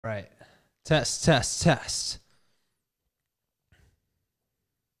Right. Test, test, test.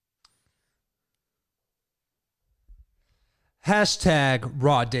 Hashtag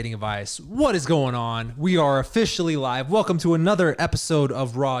raw dating advice. What is going on? We are officially live. Welcome to another episode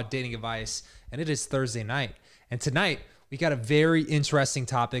of Raw Dating Advice. And it is Thursday night. And tonight, we got a very interesting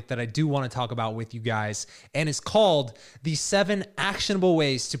topic that I do want to talk about with you guys. And it's called the 7 actionable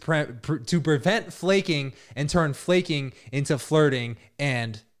ways to prevent flaking and turn flaking into flirting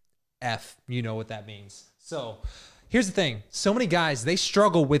and you know what that means. So here's the thing. So many guys, they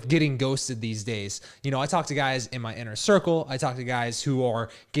struggle with getting ghosted these days. You know, I talk to guys in my inner circle. I talk to guys who are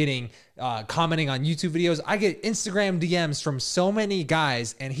commenting on YouTube videos. I get Instagram DMs from so many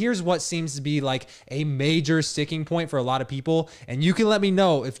guys. And here's what seems to be like a major sticking point for a lot of people. And you can let me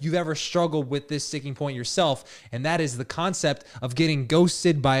know if you've ever struggled with this sticking point yourself. And that is the concept of getting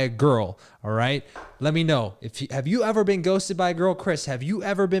ghosted by a girl. All right. Let me know. Have you ever been ghosted by a girl? Chris, have you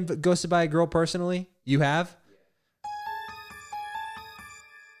ever been ghosted by a girl personally? You have?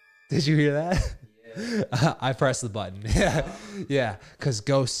 Did you hear that? Yeah. I pressed the button. Yeah, because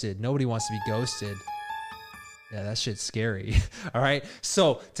ghosted. Nobody wants to be ghosted. Yeah, that shit's scary. All right.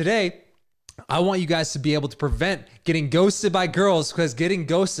 So today, I want you guys to be able to prevent getting ghosted by girls, because getting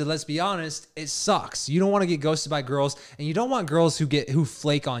ghosted, let's be honest, it sucks. You don't want to get ghosted by girls, and you don't want girls who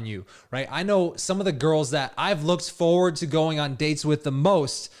flake on you, right? I know some of the girls that I've looked forward to going on dates with the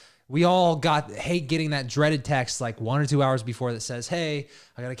most. We all hate getting that dreaded text like 1 or 2 hours before that says, hey,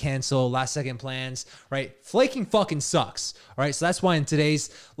 I got to cancel last second plans, right? Flaking fucking sucks. All right. So that's why in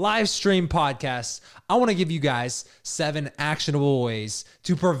today's live stream podcast, I want to give you guys 7 actionable ways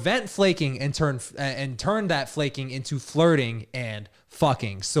to prevent flaking and turn that flaking into flirting and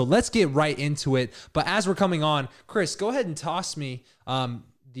fucking. So let's get right into it. But as we're coming on, Chris, go ahead and toss me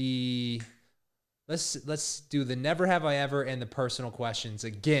Let's do the never have I ever and the personal questions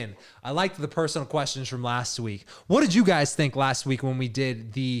again. I liked the personal questions from last week. What did you guys think last week when we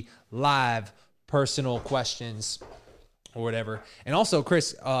did the live personal questions or whatever? And also,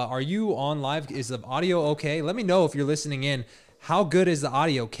 Chris, are you on live? Is the audio okay? Let me know if you're listening in. How good is the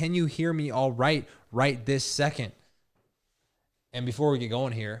audio? Can you hear me all right this second? And before we get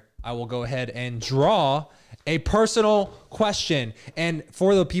going here, I will go ahead and draw a personal question. And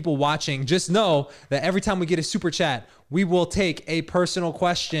for the people watching, just know that every time we get a super chat, we will take a personal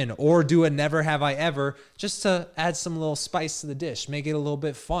question or do a never have I ever, just to add some little spice to the dish, make it a little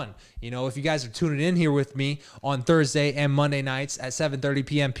bit fun. You know, if you guys are tuning in here with me on Thursday and Monday nights at 7:30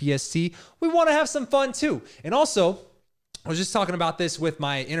 p.m. PST, we want to have some fun too. And also, I was just talking about this with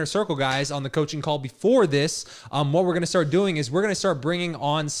my inner circle guys on the coaching call before this. What we're going to start doing is we're going to start bringing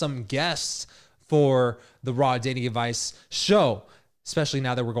on some guests for the Raw Dating Advice show, especially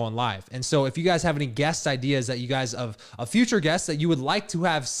now that we're going live. And so if you guys have any guest ideas that you guys of future guests that you would like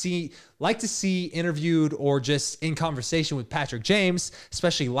to see interviewed or just in conversation with Patrick James,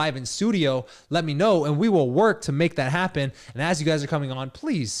 especially live in studio, let me know and we will work to make that happen. And as you guys are coming on,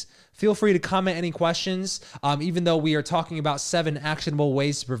 please feel free to comment any questions. Even though we are talking about 7 actionable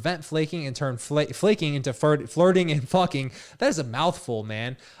ways to prevent flaking and turn flaking into flirting and fucking, that is a mouthful,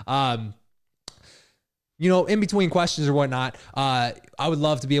 man. You know, in between questions or whatnot, I would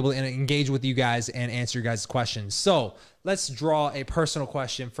love to be able to engage with you guys and answer your guys' questions. So let's draw a personal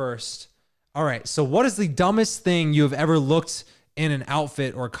question first. All right. So what is the dumbest thing you have ever looked in an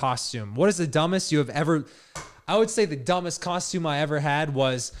outfit or costume? What is the dumbest you have ever... I would say the dumbest costume I ever had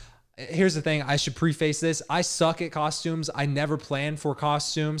was... Here's the thing. I should preface this. I suck at costumes. I never plan for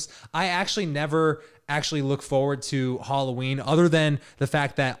costumes. I actually never look forward to Halloween other than the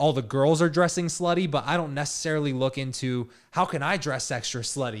fact that all the girls are dressing slutty, but I don't necessarily look into how can I dress extra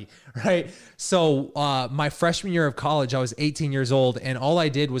slutty, right? So my freshman year of college, I was 18 years old, and all I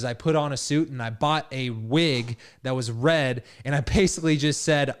did was I put on a suit and I bought a wig that was red, and I basically just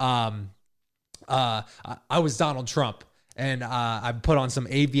said I was Donald Trump. And I put on some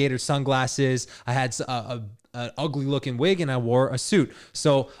aviator sunglasses. I had an ugly looking wig and I wore a suit.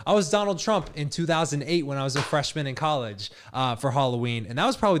 So I was Donald Trump in 2008 when I was a freshman in college for Halloween. And that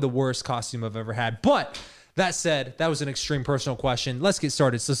was probably the worst costume I've ever had. But that said, that was an extreme personal question. Let's get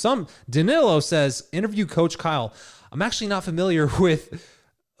started. So Danilo says, interview Coach Kyle. I'm actually not familiar with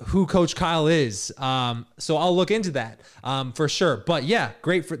who Coach Kyle is. So I'll look into that for sure. But yeah,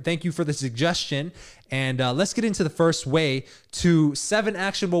 great. Thank you for the suggestion. And let's get into the first way to 7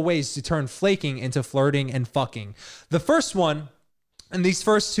 actionable ways to turn flaking into flirting and fucking. The first one And these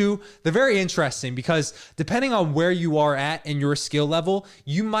first two, they're very interesting because depending on where you are at in your skill level,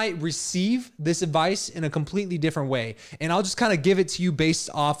 you might receive this advice in a completely different way. And I'll just kind of give it to you based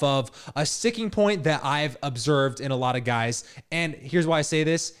off of a sticking point that I've observed in a lot of guys. And here's why I say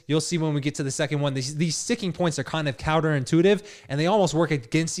this. You'll see when we get to the second one, these sticking points are kind of counterintuitive and they almost work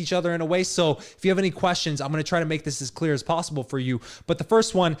against each other in a way. So if you have any questions, I'm going to try to make this as clear as possible for you. But the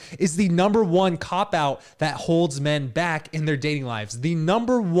first one is the number one cop out that holds men back in their dating lives. The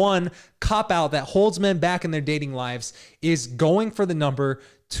number one cop out that holds men back in their dating lives is going for the number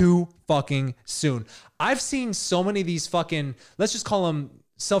too fucking soon. I've seen so many of these fucking, let's just call them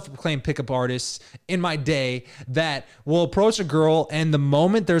self-proclaimed pickup artists in my day that will approach a girl and the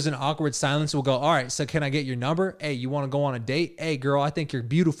moment there's an awkward silence will go, all right, so can I get your number? Hey, you want to go on a date? Hey girl, I think you're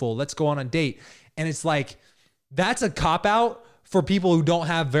beautiful. Let's go on a date. And it's like, that's a cop out for people who don't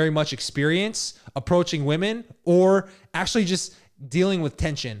have very much experience approaching women or actually just dealing with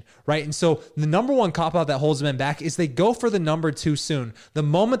tension, right? And so the number one cop out that holds men back is they go for the number too soon. The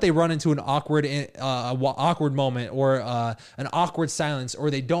moment they run into an awkward moment or an awkward silence,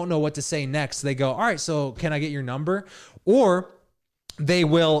 or they don't know what to say next, they go, all right, so can I get your number? Or they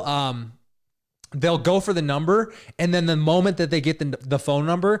will, they'll go for the number, and then the moment that they get the phone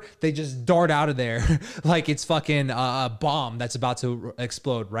number, they just dart out of there like it's fucking a bomb that's about to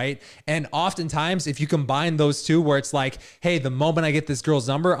explode, right? And oftentimes, if you combine those two, where it's like, hey, the moment I get this girl's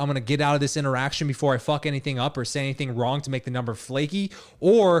number, I'm gonna get out of this interaction before I fuck anything up or say anything wrong to make the number flaky,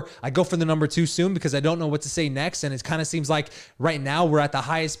 or I go for the number too soon because I don't know what to say next, and it kind of seems like right now we're at the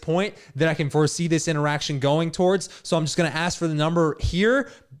highest point that I can foresee this interaction going towards, so I'm just gonna ask for the number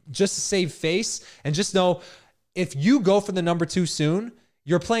here, just to save face. And just know, if you go for the number too soon,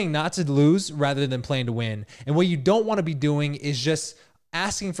 you're playing not to lose rather than playing to win. And what you don't want to be doing is just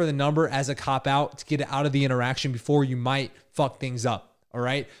asking for the number as a cop out to get out of the interaction before you might fuck things up. All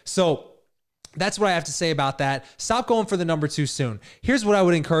right. So that's what I have to say about that. Stop going for the number too soon. Here's what I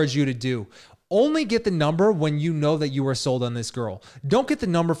would encourage you to do. Only get the number when you know that you are sold on this girl. Don't get the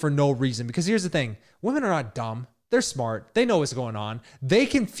number for no reason, because here's the thing. Women are not dumb. They're smart. They know what's going on. They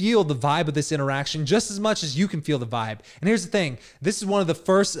can feel the vibe of this interaction just as much as you can feel the vibe. And here's the thing. This is one of the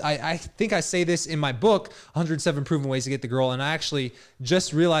first, I think I say this in my book, 107 Proven Ways to Get the Girl. And I actually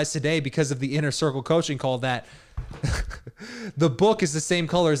just realized today, because of the Inner Circle coaching call, that the book is the same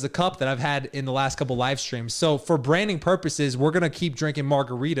color as the cup that I've had in the last couple live streams. So for branding purposes, we're going to keep drinking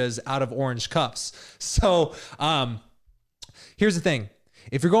margaritas out of orange cups. So here's the thing.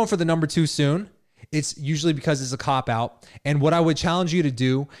 If you're going for the number too soon, it's usually because it's a cop out. And what I would challenge you to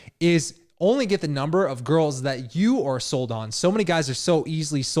do is only get the number of girls that you are sold on. So many guys are so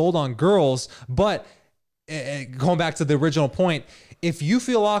easily sold on girls, but going back to the original point, if you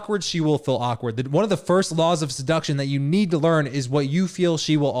feel awkward, she will feel awkward. One of the first laws of seduction that you need to learn is what you feel,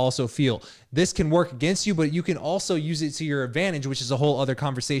 she will also feel. This can work against you, but you can also use it to your advantage, which is a whole other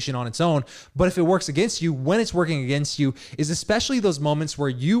conversation on its own. But if it works against you, when it's working against you, is especially those moments where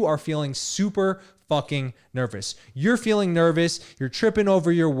you are feeling super fucking nervous. You're feeling nervous. You're tripping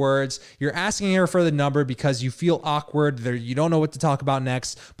over your words. You're asking her for the number because you feel awkward. You don't know what to talk about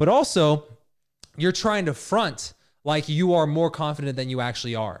next. But also, you're trying to front like you are more confident than you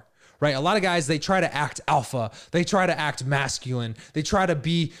actually are, right? A lot of guys, they try to act alpha. They try to act masculine. They try to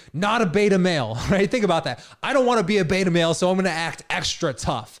be not a beta male, right? Think about that. I don't want to be a beta male, so I'm going to act extra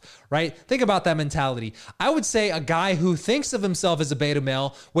tough, right? Think about that mentality. I would say a guy who thinks of himself as a beta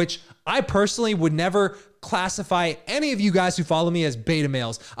male, which I personally would never classify any of you guys who follow me as beta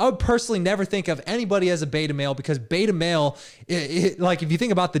males. I would personally never think of anybody as a beta male, because beta male, like if you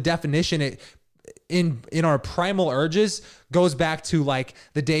think about the definition, it in our primal urges goes back to like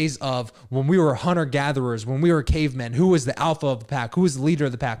the days of when we were hunter gatherers, when we were cavemen. Who was the alpha of the pack? Who was the leader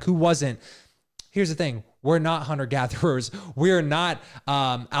of the pack? Who wasn't? Here's the thing. We're not hunter gatherers. We're not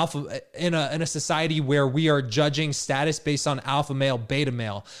alpha in a society where we are judging status based on alpha male, beta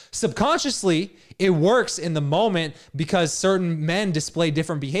male. Subconsciously, it works in the moment because certain men display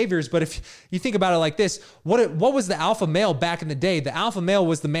different behaviors. But if you think about it like this, what was the alpha male back in the day? The alpha male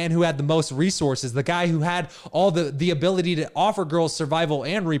was the man who had the most resources, the guy who had all the ability to offer girls survival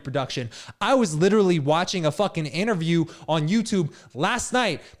and reproduction. I was literally watching a fucking interview on YouTube last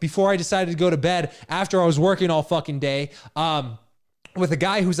night before I decided to go to bed after I was working all fucking day, with a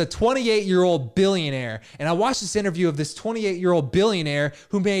guy who's a 28-year-old billionaire. And I watched this interview of this 28-year-old billionaire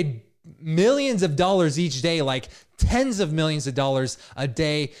who made millions of dollars each day, like tens of millions of dollars a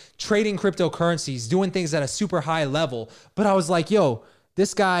day, trading cryptocurrencies, doing things at a super high level. But I was like, yo,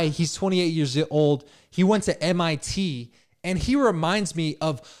 this guy, he's 28 years old. He went to MIT, and he reminds me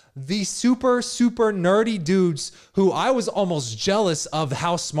of the super, super nerdy dudes who I was almost jealous of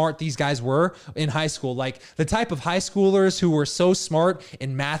how smart these guys were in high school. Like the type of high schoolers who were so smart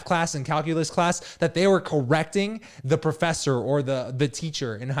in math class and calculus class that they were correcting the professor or the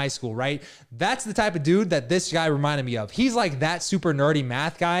teacher in high school, right? That's the type of dude that this guy reminded me of. He's like that super nerdy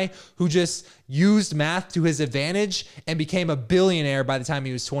math guy who just used math to his advantage and became a billionaire by the time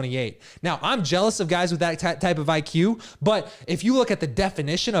he was 28. Now, I'm jealous of guys with that type of IQ, but if you look at the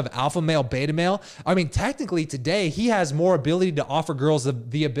definition of alpha male, beta male, I mean, technically today, he has more ability to offer girls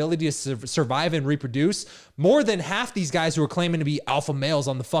the ability to survive and reproduce more than half these guys who are claiming to be alpha males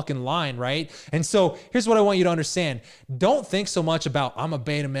on the fucking line, right? And so here's what I want you to understand. Don't think so much about, I'm a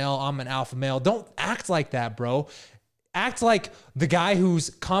beta male, I'm an alpha male. Don't act like that, bro. Act like the guy who's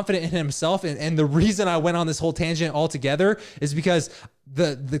confident in himself. And the reason I went on this whole tangent altogether is because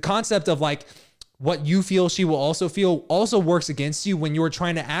the concept of like what you feel, she will also feel also works against you when you're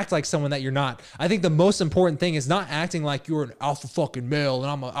trying to act like someone that you're not. I think the most important thing is not acting like you're an alpha fucking male and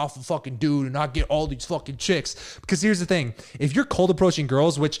I'm an alpha fucking dude and I get all these fucking chicks. Because here's the thing. If you're cold approaching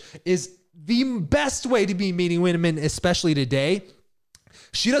girls, which is the best way to be meeting women, especially today,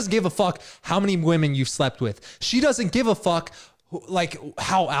 she doesn't give a fuck how many women you've slept with. She doesn't give a fuck like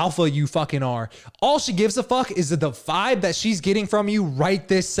how alpha you fucking are. All she gives a fuck is the vibe that she's getting from you right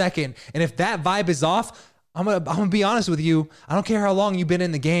this second. And if that vibe is off, I'm gonna be honest with you. I don't care how long you've been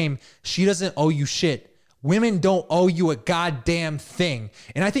in the game. She doesn't owe you shit. Women don't owe you a goddamn thing.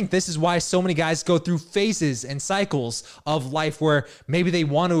 And I think this is why so many guys go through phases and cycles of life where maybe they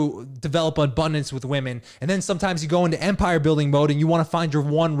want to develop abundance with women. And then sometimes you go into empire building mode and you want to find your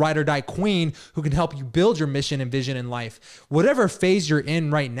one ride or die queen who can help you build your mission and vision in life. Whatever phase you're in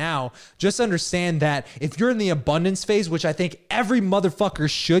right now, just understand that if you're in the abundance phase, which I think every motherfucker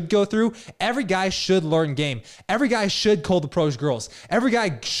should go through, every guy should learn game. Every guy should cold approach girls. Every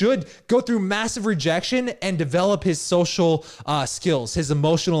guy should go through massive rejection and develop his social skills, his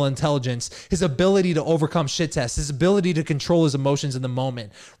emotional intelligence, his ability to overcome shit tests, his ability to control his emotions in the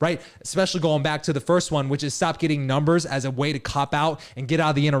moment, right? Especially going back to the first one, which is stop getting numbers as a way to cop out and get out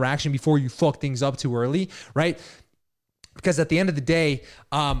of the interaction before you fuck things up too early, right? Because at the end of the day,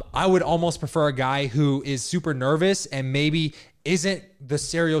 I would almost prefer a guy who is super nervous and maybe isn't the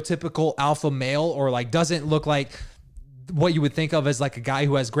stereotypical alpha male or like doesn't look like what you would think of as like a guy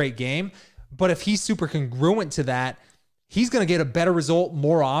who has great game. But if he's super congruent to that, he's going to get a better result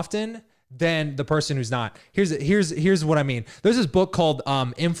more often than the person who's not. Here's what I mean. There's this book called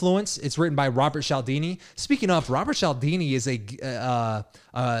Influence. It's written by Robert Cialdini. Speaking of, Robert Cialdini is a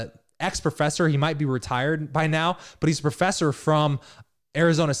ex-professor. He might be retired by now, but he's a professor from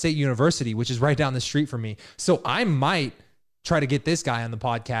Arizona State University, which is right down the street from me. So I might try to get this guy on the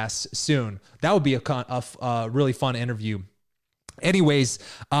podcast soon. That would be a really fun interview. Anyways,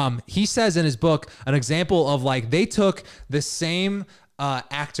 he says in his book an example of like they took the same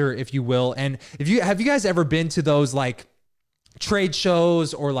actor, if you will, and have you guys ever been to those like trade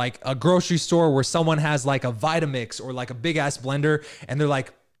shows or like a grocery store where someone has like a Vitamix or like a big ass blender and they're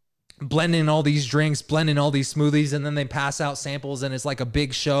like blending all these drinks, blending all these smoothies, and then they pass out samples and it's like a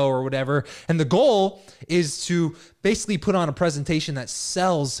big show or whatever. And the goal is to basically put on a presentation that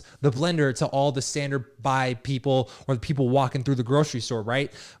sells the blender to all the standard buy people or the people walking through the grocery store,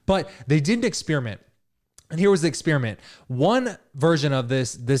 right? But they didn't experiment. And here was the experiment. One version of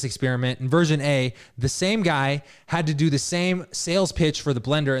this experiment, in version A, the same guy had to do the same sales pitch for the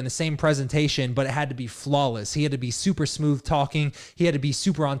blender and the same presentation, but it had to be flawless. He had to be super smooth talking. He had to be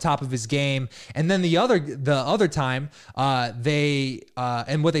super on top of his game. And then the other time,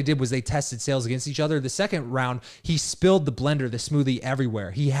 and what they did was they tested sales against each other. The second round, he spilled the blender, the smoothie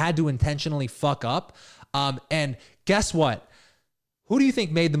everywhere. He had to intentionally fuck up. And guess what? Who do you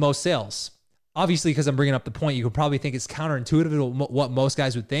think made the most sales? Obviously, because I'm bringing up the point, you could probably think it's counterintuitive to what most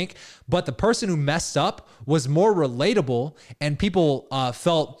guys would think. But the person who messed up was more relatable, and people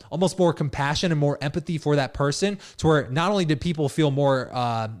felt almost more compassion and more empathy for that person, to where not only did people feel more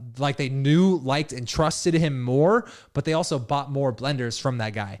like they knew, liked, and trusted him more, but they also bought more blenders from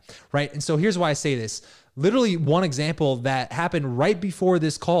that guy, right? And so here's why I say this. Literally one example that happened right before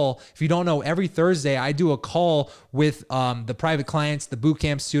this call. If you don't know, every Thursday I do a call with the private clients, the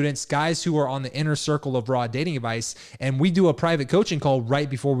bootcamp students, guys who are on the inner circle of raw dating advice. And we do a private coaching call right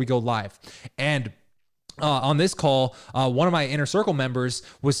before we go live. And on this call, one of my inner circle members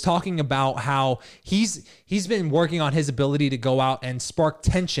was talking about how he's been working on his ability to go out and spark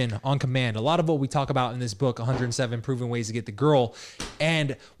tension on command. A lot of what we talk about in this book, 107 Proven Ways to Get the Girl.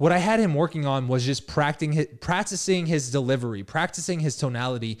 And what I had him working on was just practicing his delivery, practicing his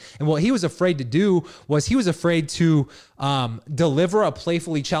tonality. And what he was afraid to do was he was afraid to deliver a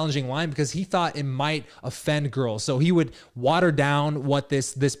playfully challenging line because he thought it might offend girls. So he would water down what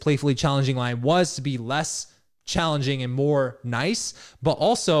this playfully challenging line was to be less challenging and more nice. But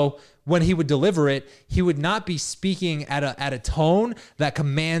also when he would deliver it, he would not be speaking at a tone that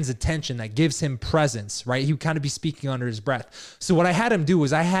commands attention, that gives him presence, right? He would kind of be speaking under his breath. So what I had him do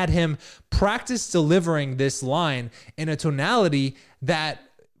was I had him practice delivering this line in a tonality that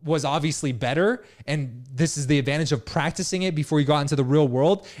was obviously better. And this is the advantage of practicing it before he got into the real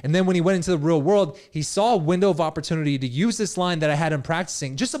world. And then when he went into the real world, he saw a window of opportunity to use this line that I had him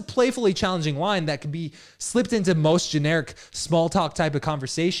practicing, just a playfully challenging line that could be slipped into most generic small talk type of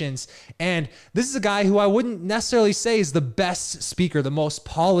conversations. And this is a guy who I wouldn't necessarily say is the best speaker, the most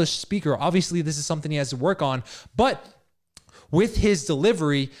polished speaker. Obviously, this is something he has to work on, but with his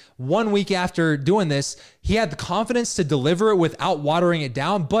delivery, 1 week after doing this, he had the confidence to deliver it without watering it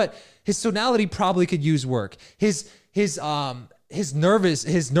down, but his tonality probably could use work. His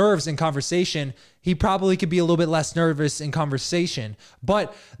nerves in conversation, he probably could be a little bit less nervous in conversation.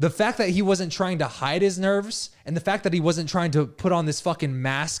 But the fact that he wasn't trying to hide his nerves and the fact that he wasn't trying to put on this fucking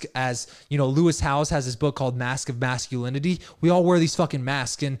mask, as you know, Lewis Howes has his book called Mask of Masculinity. We all wear these fucking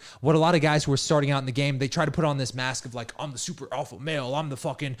masks. And what a lot of guys who are starting out in the game, they try to put on this mask of like, I'm the super alpha male. I'm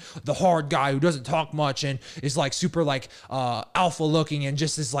the hard guy who doesn't talk much and is like super like alpha looking and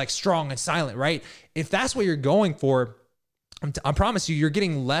just is like strong and silent, right? If that's what you're going for, I promise you, you're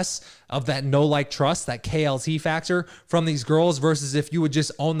getting less of that no like trust, that KLT factor from these girls versus if you would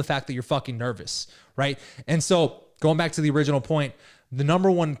just own the fact that you're fucking nervous, right? And so going back to the original point, the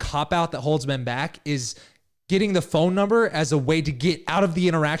number one cop out that holds men back is getting the phone number as a way to get out of the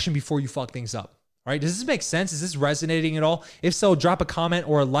interaction before you fuck things up. All right, does this make sense? Is this resonating at all? If so, drop a comment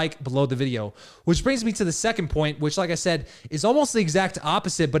or a like below the video. Which brings me to the second point, which like I said, is almost the exact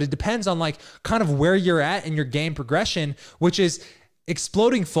opposite, but it depends on like kind of where you're at in your game progression, which is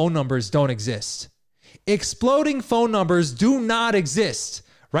exploding phone numbers don't exist. Exploding phone numbers do not exist,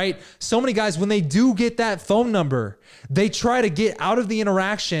 right? So many guys, when they do get that phone number, they try to get out of the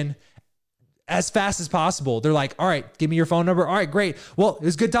interaction as fast as possible. They're like, all right, give me your phone number. All right, great. Well, it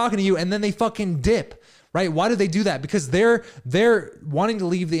was good talking to you. And then they fucking dip, right? Why do they do that? Because they're wanting to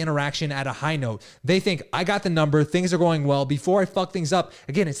leave the interaction at a high note. They think, I got the number. Things are going well. Before I fuck things up,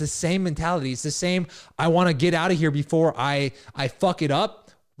 again, it's the same mentality. It's the same, I want to get out of here before I fuck it up,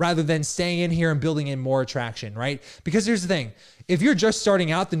 rather than staying in here and building in more attraction, right? Because here's the thing. If you're just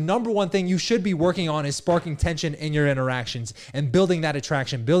starting out, the number one thing you should be working on is sparking tension in your interactions and building that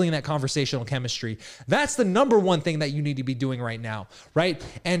attraction, building that conversational chemistry. That's the number one thing that you need to be doing right now, right?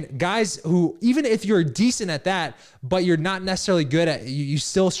 And guys who, even if you're decent at that, but you're not necessarily good at, you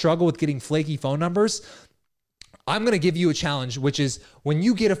still struggle with getting flaky phone numbers, I'm going to give you a challenge, which is when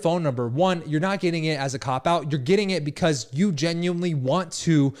you get a phone number, one, you're not getting it as a cop out. You're getting it because you genuinely want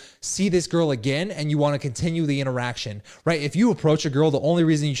to see this girl again and you want to continue the interaction, right? If you approach a girl, the only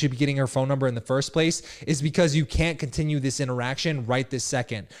reason you should be getting her phone number in the first place is because you can't continue this interaction right this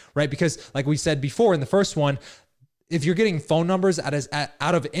second, right? Because like we said before in the first one, if you're getting phone numbers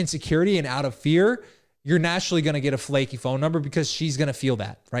out of insecurity and out of fear, you're naturally going to get a flaky phone number because she's going to feel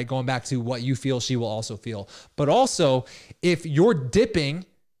that, right? Going back to what you feel, she will also feel. But also, if you're dipping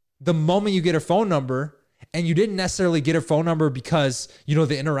the moment you get her phone number and you didn't necessarily get her phone number because, you know,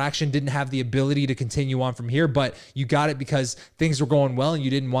 the interaction didn't have the ability to continue on from here, but you got it because things were going well and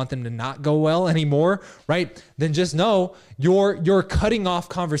you didn't want them to not go well anymore, right? Then just know you're cutting off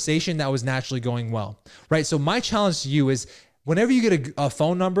conversation that was naturally going well, right? So my challenge to you is whenever you get a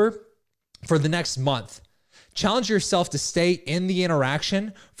phone number, for the next month, challenge yourself to stay in the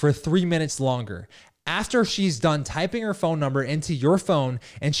interaction for 3 minutes longer. After she's done typing her phone number into your phone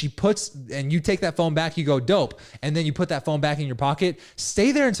and you take that phone back, you go dope. And then you put that phone back in your pocket,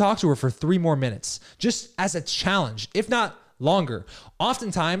 stay there and talk to her for 3 more minutes, just as a challenge, if not longer.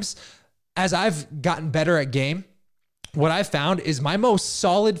 Oftentimes, as I've gotten better at game, what I've found is my most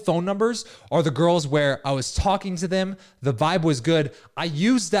solid phone numbers are the girls where I was talking to them, the vibe was good. I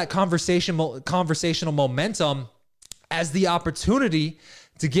used that conversational momentum as the opportunity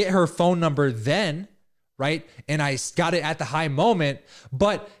to get her phone number then, right? And I got it at the high moment.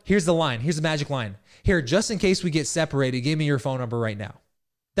 But here's the line. Here's the magic line. Here, just in case we get separated, give me your phone number right now.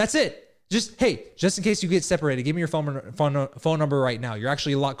 That's it. Just in case you get separated, give me your phone number right now. You're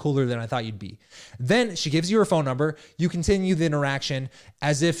actually a lot cooler than I thought you'd be. Then she gives you her phone number. You continue the interaction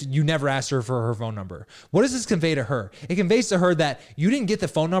as if you never asked her for her phone number. What does this convey to her? It conveys to her that you didn't get the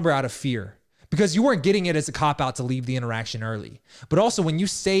phone number out of fear, because you weren't getting it as a cop-out to leave the interaction early. But also, when you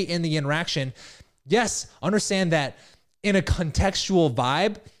stay in the interaction, yes, understand that in a contextual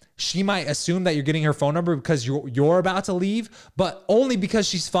vibe, she might assume that you're getting her phone number because you're about to leave, but only because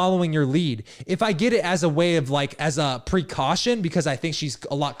she's following your lead. If I get it as a way of as a precaution, because I think she's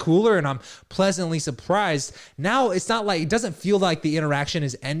a lot cooler and I'm pleasantly surprised, now it's not it doesn't feel like the interaction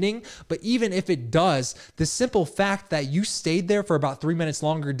is ending. But even if it does, the simple fact that you stayed there for about 3 minutes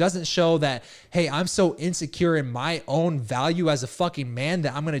longer doesn't show that, hey, I'm so insecure in my own value as a fucking man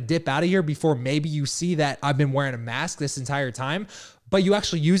that I'm going to dip out of here before maybe you see that I've been wearing a mask this entire time. But you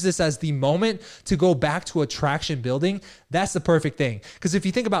actually use this as the moment to go back to attraction building. That's the perfect thing. Because if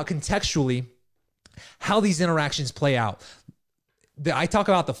you think about contextually how these interactions play out, I talk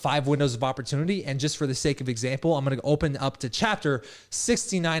about the 5 windows of opportunity, and just for the sake of example, I'm going to open up to chapter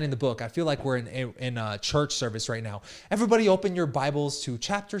 69 in the book. I feel like we're in a church service right now. Everybody open your Bibles to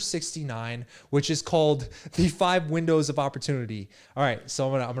chapter 69, which is called the 5 windows of opportunity. All right,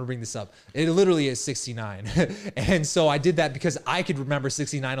 so I'm gonna bring this up. It literally is 69. And so I did that because I could remember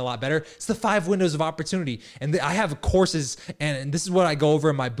 69 a lot better. It's the 5 windows of opportunity. And I have courses, and this is what I go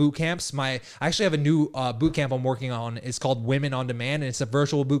over in my boot camps. I actually have a new boot camp I'm working on. It's called Women on Demand. And it's a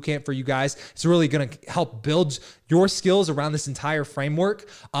virtual boot camp for you guys. It's really going to help build your skills around this entire framework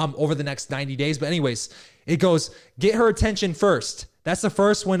over the next 90 days. But anyways, it goes, get her attention first. That's the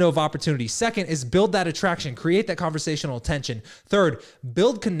first window of opportunity. Second is build that attraction, create that conversational tension. Third,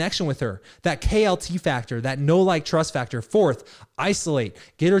 build connection with her, that KLT factor, that know, like, trust factor. Fourth, isolate,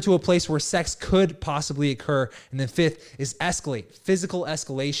 get her to a place where sex could possibly occur. And then fifth is escalate, physical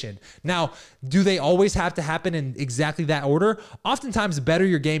escalation. Now, do they always have to happen in exactly that order? Oftentimes, the better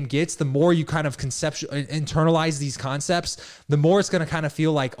your game gets, the more you kind of internalize these concepts, the more it's going to kind of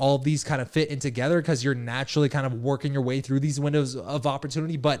feel like all of these kind of fit in together because you're naturally kind of working your way through these windows of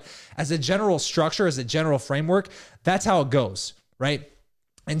opportunity. But as a general structure, as a general framework, that's how it goes, right?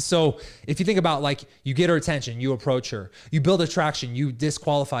 And so if you think about, you get her attention, you approach her, you build attraction, you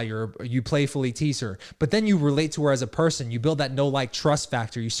disqualify her, you playfully tease her, but then you relate to her as a person. You build that know, like, trust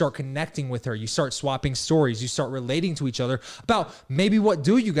factor. You start connecting with her. You start swapping stories. You start relating to each other about maybe what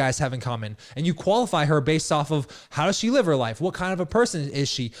do you guys have in common, and you qualify her based off of how does she live her life? What kind of a person is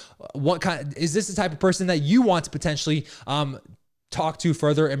she? Is this the type of person that you want to potentially talk to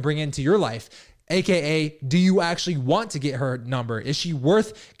further and bring into your life? AKA, do you actually want to get her number? Is she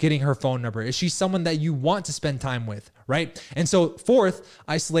worth getting her phone number? Is she someone that you want to spend time with, right? And so fourth,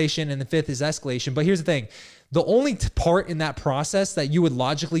 isolation, and the fifth is escalation. But here's the thing. The only part in that process that you would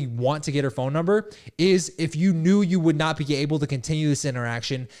logically want to get her phone number is if you knew you would not be able to continue this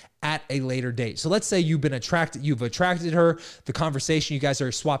interaction at a later date. So let's say you've attracted her, the conversation, you guys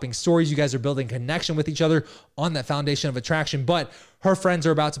are swapping stories, you guys are building connection with each other on that foundation of attraction, but her friends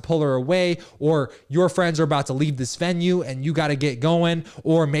are about to pull her away, or your friends are about to leave this venue and you got to get going,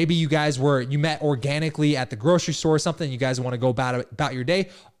 or maybe you met organically at the grocery store or something, you guys want to go about your day.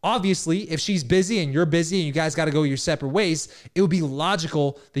 Obviously, if she's busy and you're busy and you guys got to go your separate ways, it would be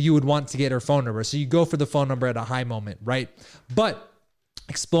logical that you would want to get her phone number. So you go for the phone number at a high moment, right? But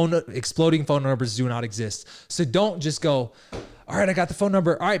exploding phone numbers do not exist. So don't just go, all right, I got the phone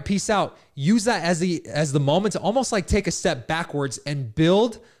number. All right, peace out. Use that as the moment to almost take a step backwards and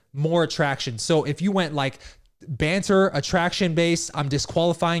build more attraction. So if you went banter, attraction based, I'm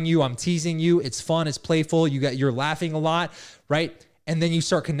disqualifying you, I'm teasing you, it's fun, it's playful, you're laughing a lot, right? And then you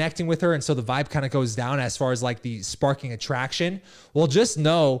start connecting with her, and so the vibe kind of goes down as far as the sparking attraction. Well, just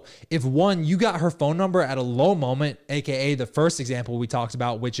know if you got her phone number at a low moment, aka the first example we talked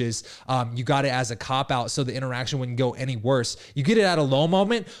about, which is you got it as a cop out, so the interaction wouldn't go any worse. You get it at a low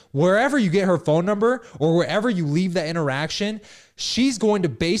moment, wherever you get her phone number or wherever you leave that interaction, she's going to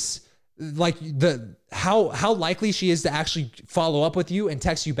base how likely she is to actually follow up with you and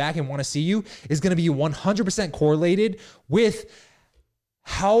text you back and want to see you is going to be 100% correlated with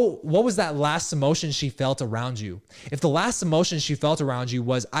what was that last emotion she felt around you? If the last emotion she felt around you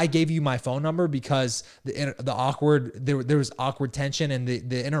was, I gave you my phone number because there was awkward tension and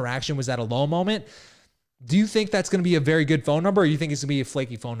the interaction was at a low moment, do you think that's going to be a very good phone number, or you think it's going to be a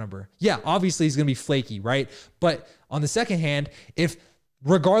flaky phone number? Yeah, obviously it's going to be flaky, right? But on the second hand, if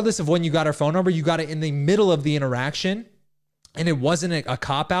regardless of when you got her phone number, you got it in the middle of the interaction, and it wasn't a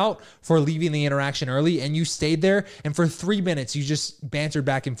cop-out for leaving the interaction early, and you stayed there, and for 3 minutes, you just bantered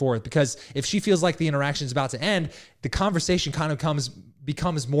back and forth, because if she feels like the interaction is about to end, the conversation kind of comes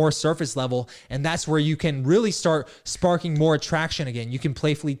becomes more surface level. And that's where you can really start sparking more attraction again. You can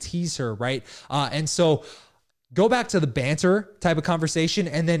playfully tease her, right? And so go back to the banter type of conversation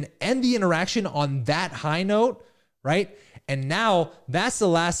and then end the interaction on that high note, right? And now that's the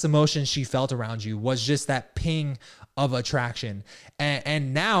last emotion she felt around you, was just that ping of attraction.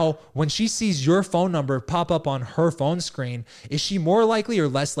 And now when she sees your phone number pop up on her phone screen, is she more likely or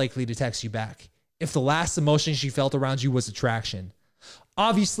less likely to text you back if the last emotion she felt around you was attraction?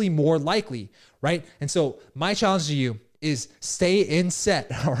 Obviously more likely, right? And so my challenge to you is stay in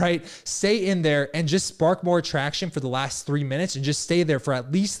set, all right? Stay in there and just spark more attraction for the last 3 minutes, and just stay there for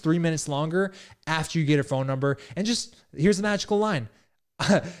at least 3 minutes longer after you get her phone number. And just, here's the magical line.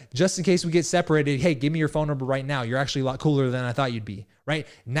 Just in case we get separated, hey, give me your phone number right now. You're actually a lot cooler than I thought you'd be, right?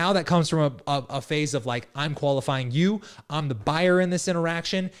 Now that comes from a phase of like, I'm qualifying you, I'm the buyer in this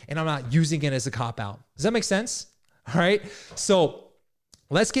interaction, and I'm not using it as a cop-out. Does that make sense? All right. So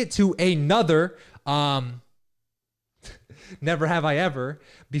let's get to another never have I ever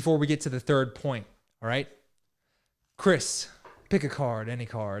before we get to the third point. All right. Chris, pick a card, any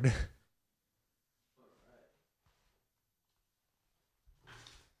card.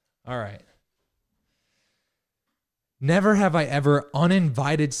 All right. Never have I ever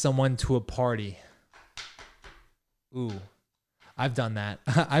uninvited someone to a party. Ooh, I've done that.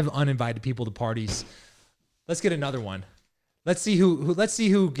 I've uninvited people to parties. Let's get another one. Let's see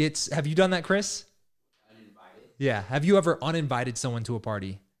who gets. Have you done that, Chris? Uninvited? Yeah. Have you ever uninvited someone to a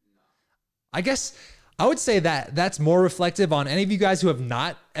party? No. I guess I would say that that's more reflective on any of you guys who have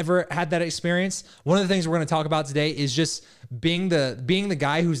not ever had that experience. One of the things we're going to talk about today is just being the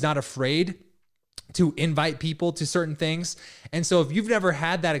guy who's not afraid to invite people to certain things. And so if you've never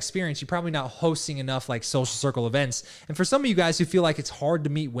had that experience, you're probably not hosting enough like social circle events. And for some of you guys who feel like it's hard to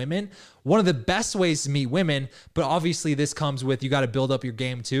meet women, one of the best ways to meet women, but obviously this comes with, you got to build up your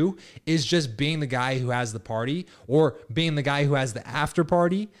game too, is just being the guy who has the party, or being the guy who has the after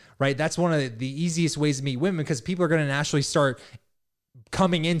party, right? That's one of the easiest ways to meet women, because people are going to naturally start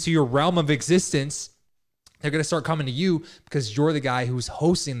coming into your realm of existence. They're going to start coming to you because you're the guy who's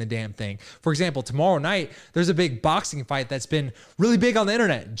hosting the damn thing. For example, tomorrow night, there's a big boxing fight that's been really big on the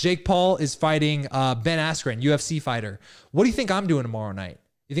internet. Jake Paul is fighting Ben Askren, UFC fighter. What do you think I'm doing tomorrow night?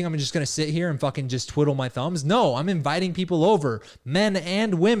 You think I'm just going to sit here and fucking just twiddle my thumbs? No, I'm inviting people over, men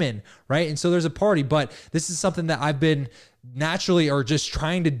and women, right? And so there's a party, but this is something that I've been naturally or just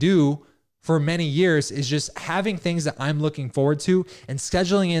trying to do for many years, is just having things that I'm looking forward to and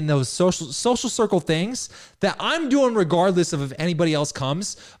scheduling in those social circle things that I'm doing regardless of if anybody else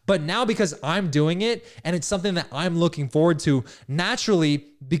comes. But now because I'm doing it and it's something that I'm looking forward to, naturally,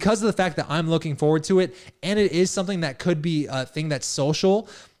 because of the fact that I'm looking forward to it, and it is something that could be a thing that's social,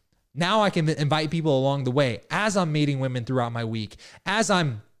 now I can invite people along the way as I'm meeting women throughout my week, as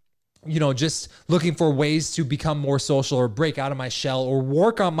I'm just looking for ways to become more social or break out of my shell or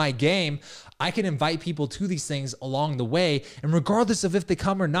work on my game. I can invite people to these things along the way. And regardless of if they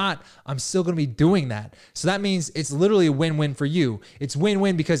come or not, I'm still going to be doing that. So that means it's literally a win-win for you. It's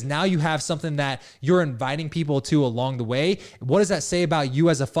win-win because now you have something that you're inviting people to along the way. What does that say about you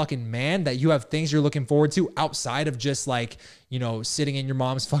as a fucking man, that you have things you're looking forward to outside of just like, sitting in your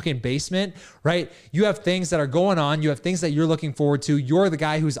mom's fucking basement, right? You have things that are going on. You have things that you're looking forward to. You're the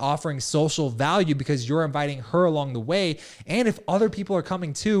guy who's offering social value because you're inviting her along the way. And if other people are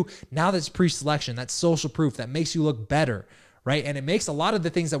coming too, now that's pre-selection, that's social proof, that makes you look better, right? And it makes a lot of the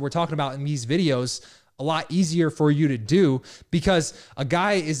things that we're talking about in these videos a lot easier for you to do, because a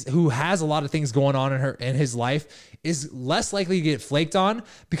guy who has a lot of things going on in his life is less likely to get flaked on,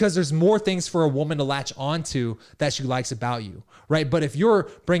 because there's more things for a woman to latch onto that she likes about you, right? But if you're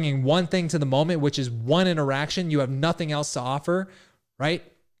bringing one thing to the moment, which is one interaction, you have nothing else to offer, right?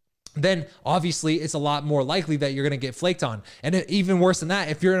 Then obviously it's a lot more likely that you're going to get flaked on. And even worse than that,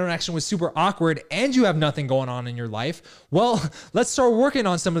 if your interaction was super awkward and you have nothing going on in your life, well, let's start working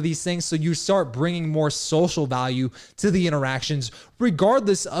on some of these things so you start bringing more social value to the interactions,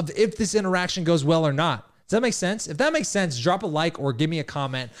 regardless of if this interaction goes well or not. Does that make sense? If that makes sense, drop a like or give me a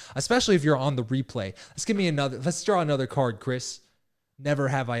comment, especially if you're on the replay. Let's draw another card, Chris. Never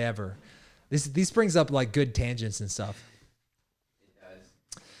have I ever. These brings up like good tangents and stuff.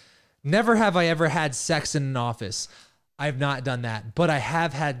 Never have I ever had sex in an office. I have not done that, but I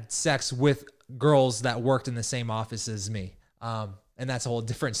have had sex with girls that worked in the same office as me. And that's a whole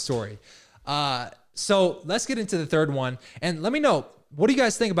different story. So let's get into the third one, and let me know, what do you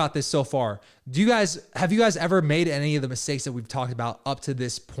guys think about this so far? Have you guys ever made any of the mistakes that we've talked about up to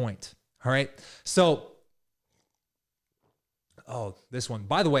this point? All right. So, this one,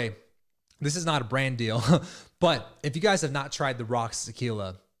 by the way, This is not a brand deal, but if you guys have not tried the Rocks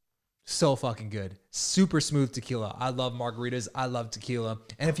tequila, so fucking good. Super smooth tequila. I love margaritas. I love tequila.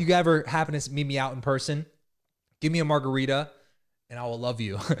 And if you ever happen to meet me out in person, give me a margarita and I will love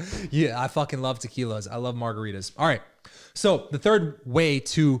you. Yeah, I fucking love tequilas. I love margaritas. All right. So the third way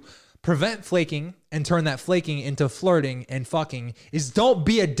to prevent flaking and turn that flaking into flirting and fucking is don't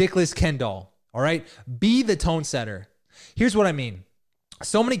be a dickless Ken doll. All right. Be the tone setter. Here's what I mean.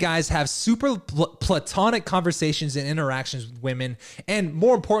 So many guys have super platonic conversations and interactions with women. And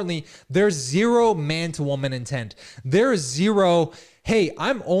more importantly, there's zero man to woman intent. There is zero, hey,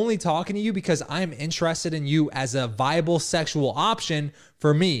 I'm only talking to you because I'm interested in you as a viable sexual option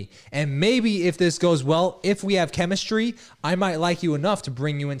for me. And maybe if this goes well, if we have chemistry, I might like you enough to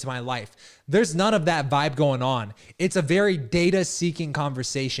bring you into my life. There's none of that vibe going on. It's a very data seeking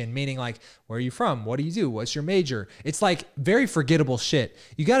conversation, meaning like, where are you from? What do you do? What's your major? It's like very forgettable shit.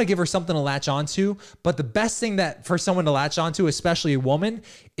 You got to give her something to latch onto. But the best thing that for someone to latch onto, especially a woman,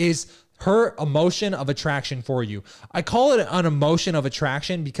 is her emotion of attraction for you. I call it an emotion of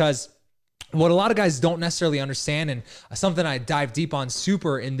attraction because what a lot of guys don't necessarily understand, and something I dive deep on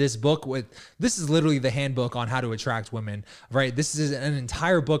super in this book with, this is literally the handbook on how to attract women, right? This is an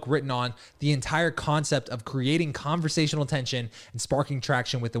entire book written on the entire concept of creating conversational tension and sparking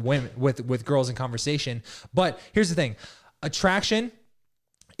traction with the women, with girls in conversation. But here's the thing, attraction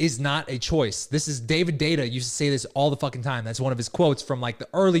is not a choice. This is David Data used to say this all the fucking time. That's one of his quotes from like the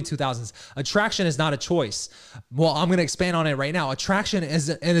early 2000s. Attraction is not a choice. Well, I'm going to expand on it right now. Attraction is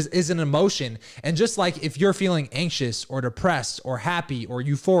an emotion. And just like if you're feeling anxious or depressed or happy or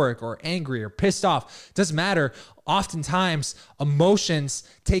euphoric or angry or pissed off, it doesn't matter. Oftentimes, emotions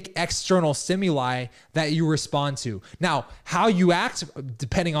take external stimuli that you respond to. Now, how you act,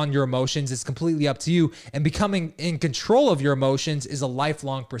 depending on your emotions, is completely up to you. And becoming in control of your emotions is a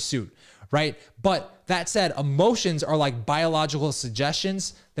lifelong pursuit, right? But that said, emotions are like biological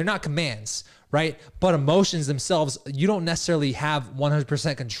suggestions. They're not commands, right? But emotions themselves, you don't necessarily have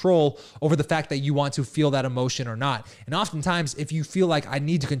 100% control over the fact that you want to feel that emotion or not. And oftentimes, if you feel like I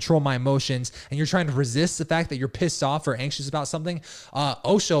need to control my emotions and you're trying to resist the fact that you're pissed off or anxious about something,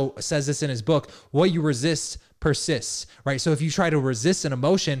 Osho says this in his book, what you resist persists, right? So if you try to resist an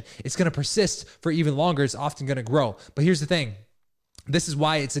emotion, it's going to persist for even longer. It's often going to grow. But here's the thing. This is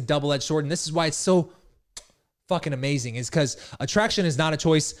why it's a double-edged sword. And this is why it's so fucking amazing, is because attraction is not a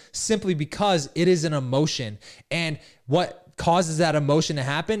choice simply because it is an emotion. And what causes that emotion to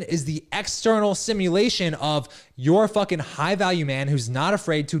happen is the external simulation of your fucking high value man who's not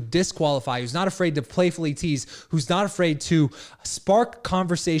afraid to disqualify, who's not afraid to playfully tease, who's not afraid to spark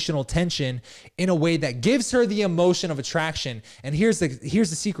conversational tension in a way that gives her the emotion of attraction. And here's the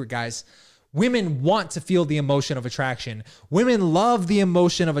secret, guys. Women want to feel the emotion of attraction. Women love the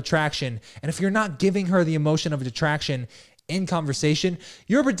emotion of attraction. And if you're not giving her the emotion of attraction in conversation,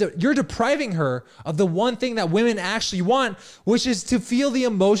 you're depriving her of the one thing that women actually want, which is to feel the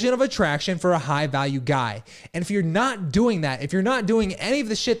emotion of attraction for a high value guy. And if you're not doing that, if you're not doing any of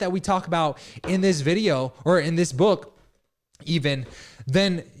the shit that we talk about in this video or in this book even,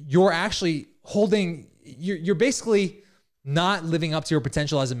 then you're actually you're basically not living up to your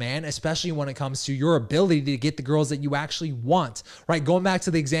potential as a man, especially when it comes to your ability to get the girls that you actually want, right? Going back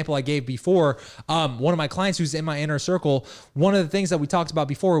to the example I gave before, one of my clients who's in my inner circle, one of the things that we talked about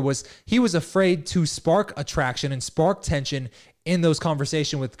before was he was afraid to spark attraction and spark tension in those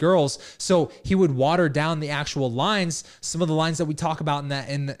conversations with girls. So he would water down the actual lines, some of the lines that we talk about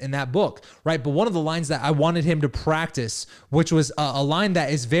in that book, right? But one of the lines that I wanted him to practice, which was a line that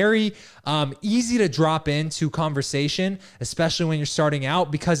is very easy to drop into conversation, especially when you're starting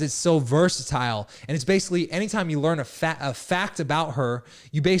out, because it's so versatile. And it's basically anytime you learn a fact about her,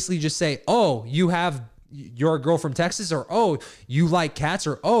 you basically just say, oh, you're a girl from Texas, or, oh, you like cats,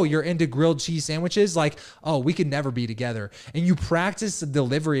 or, oh, you're into grilled cheese sandwiches. Like, oh, we could never be together. And you practice the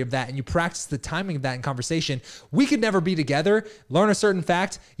delivery of that and you practice the timing of that in conversation. We could never be together. Learn a certain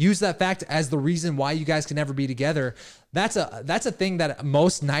fact, use that fact as the reason why you guys can never be together. That's a thing that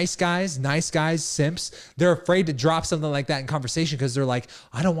most nice guys, simps, they're afraid to drop something like that in conversation because they're like,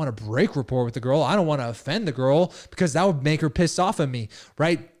 I don't want to break rapport with the girl. I don't want to offend the girl because that would make her pissed off at me,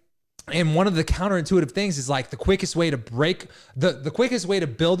 right? And one of the counterintuitive things is like the quickest way to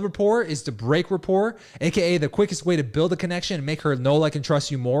build rapport is to break rapport, aka the quickest way to build a connection and make her know, like, and trust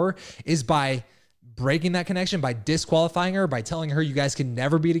you more is by breaking that connection, by disqualifying her, by telling her you guys can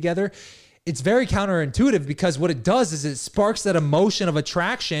never be together. It's very counterintuitive because what it does is it sparks that emotion of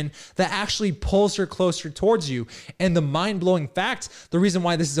attraction that actually pulls her closer towards you. And the mind-blowing fact, the reason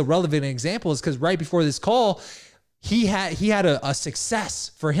why this is a relevant example is because right before this call, he had a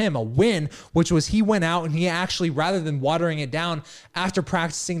success for him, a win, which was he went out and he actually, rather than watering it down after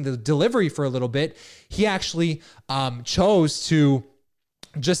practicing the delivery for a little bit, he actually chose to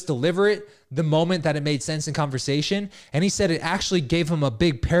just deliver it the moment that it made sense in conversation. And he said it actually gave him a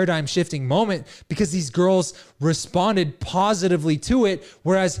big paradigm shifting moment because these girls responded positively to it.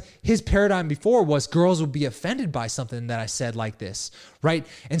 Whereas his paradigm before was girls would be offended by something that I said like this, right?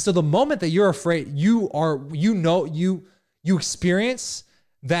 And so the moment that you're afraid, you experience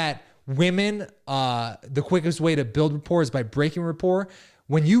that women, the quickest way to build rapport is by breaking rapport.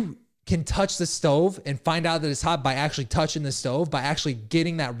 When you can touch the stove and find out that it's hot by actually touching the stove, by actually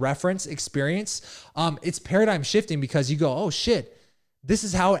getting that reference experience, it's paradigm shifting because you go, oh shit, this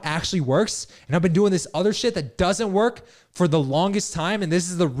is how it actually works. And I've been doing this other shit that doesn't work for the longest time. And this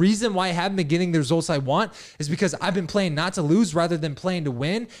is the reason why I haven't been getting the results I want, is because I've been playing not to lose rather than playing to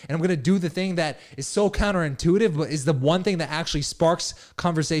win. And I'm going to do the thing that is so counterintuitive, but is the one thing that actually sparks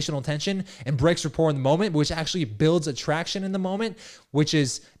conversational tension and breaks rapport in the moment, which actually builds attraction in the moment, which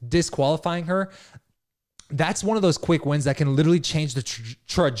is disqualifying her. That's one of those quick wins that can literally change the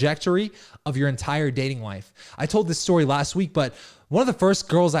trajectory of your entire dating life. I told this story last week, but one of the first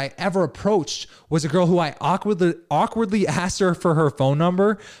girls I ever approached was a girl who I awkwardly asked her for her phone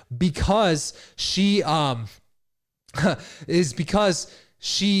number because she I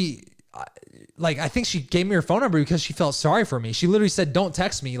think she gave me her phone number because she felt sorry for me. She literally said, don't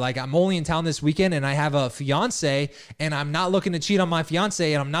text me. Like, I'm only in town this weekend and I have a fiance and I'm not looking to cheat on my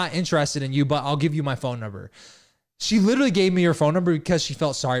fiance and I'm not interested in you, but I'll give you my phone number. She literally gave me her phone number because she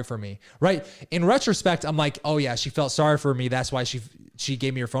felt sorry for me, right? In retrospect, I'm like, oh yeah, she felt sorry for me. That's why she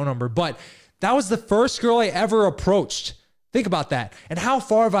gave me her phone number. But that was the first girl I ever approached. Think about that. And how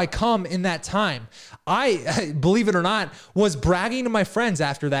far have I come in that time? I, believe it or not, was bragging to my friends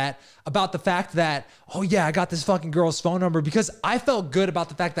after that about the fact that, oh yeah, I got this fucking girl's phone number because I felt good about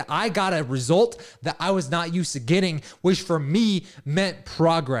the fact that I got a result that I was not used to getting, which for me meant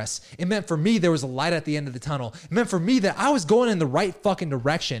progress. It meant for me there was a light at the end of the tunnel. It meant for me that I was going in the right fucking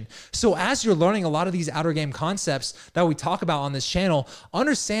direction. So as you're learning a lot of these outer game concepts that we talk about on this channel,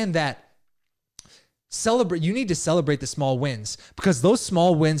 understand that you need to celebrate the small wins because those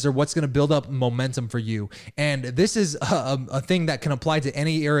small wins are what's going to build up momentum for you. And this is a thing that can apply to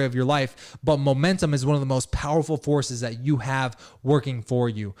any area of your life, but momentum is one of the most powerful forces that you have working for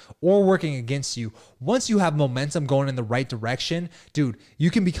you or working against you. Once you have momentum going in the right direction, dude,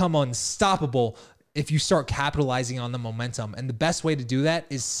 you can become unstoppable if you start capitalizing on the momentum. And the best way to do that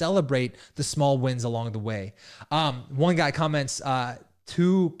is celebrate the small wins along the way. One guy comments,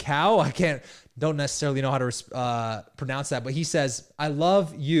 to cow, don't necessarily know how to pronounce that, but he says, I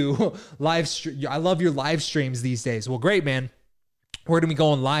love you I love your live streams these days. Well, great, man. We're going to be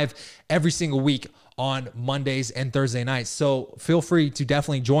going live every single week on Mondays and Thursday nights. So feel free to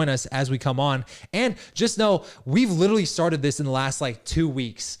definitely join us as we come on. And just know we've literally started this in the last 2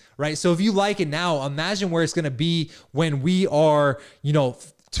 weeks, right? So if you like it now, imagine where it's going to be when we are,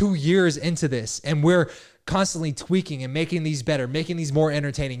 2 years into this and we're constantly tweaking and making these better, making these more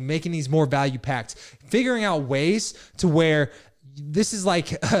entertaining, making these more value packed, figuring out ways to where this is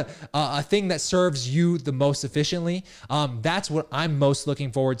like a thing that serves you the most efficiently. That's what I'm most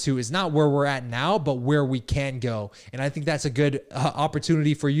looking forward to, is not where we're at now, but where we can go. And I think that's a good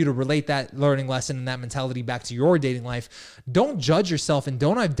opportunity for you to relate that learning lesson and that mentality back to your dating life. Don't judge yourself and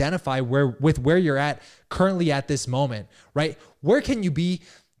don't identify where you're at currently at this moment, right? Where can you be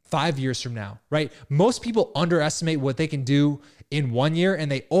 5 years from now, right? Most people underestimate what they can do in 1 year and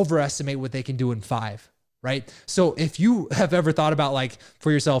they overestimate what they can do in 5, right? So if you have ever thought about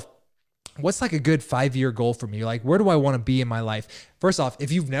for yourself, what's a good 5-year goal for me? Where do I want to be in my life? First off, if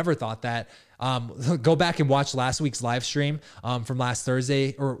you've never thought that, go back and watch last week's live stream from last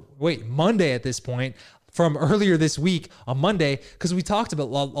Monday at this point, from earlier this week on Monday, because we talked about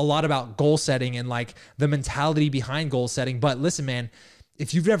a lot about goal setting and the mentality behind goal setting. But listen, man,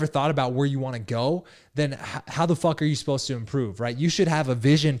 if you've never thought about where you want to go, then how the fuck are you supposed to improve, right? You should have a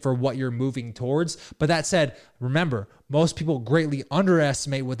vision for what you're moving towards. But that said, remember, most people greatly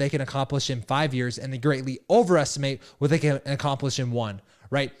underestimate what they can accomplish in 5 years and they greatly overestimate what they can accomplish in 1,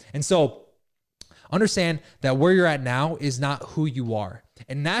 right? And so understand that where you're at now is not who you are.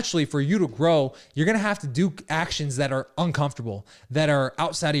 And naturally, for you to grow, you're going to have to do actions that are uncomfortable, that are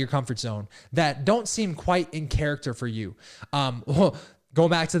outside of your comfort zone, that don't seem quite in character for you. Going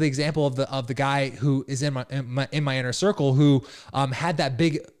back to the example of the guy who is in my inner circle, who had that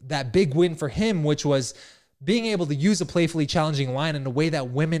big win for him, which was being able to use a playfully challenging line in a way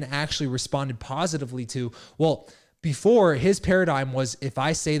that women actually responded positively to. Well, before, his paradigm was, if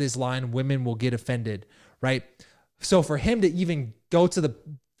I say this line, women will get offended, right? So for him to even go through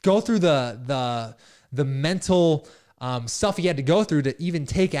the mental stuff he had to go through to even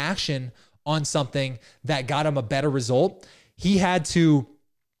take action on something that got him a better result, he had to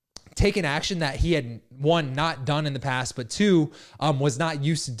take an action that he had, one, not done in the past, but two, was not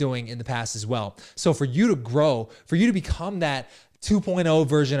used to doing in the past as well. So for you to grow, for you to become that 2.0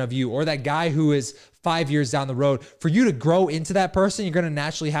 version of you, or that guy who is 5 years down the road, for you to grow into that person, you're going to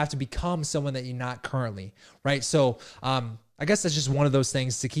naturally have to become someone that you're not currently, right? So I guess that's just one of those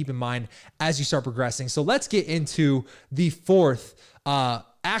things to keep in mind as you start progressing. So let's get into the fourth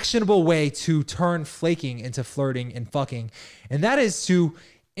actionable way to turn flaking into flirting and fucking, and that is to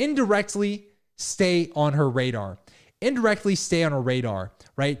indirectly stay on her radar. Indirectly stay on her radar,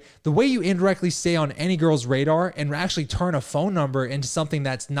 right? The way you indirectly stay on any girl's radar and actually turn a phone number into something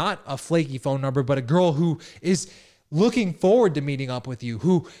that's not a flaky phone number, but a girl who is looking forward to meeting up with you,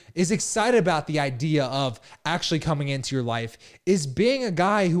 who is excited about the idea of actually coming into your life, is being a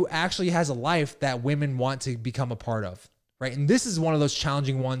guy who actually has a life that women want to become a part of, right? And this is one of those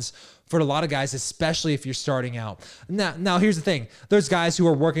challenging ones for a lot of guys, especially if you're starting out. Now, here's the thing. There's guys who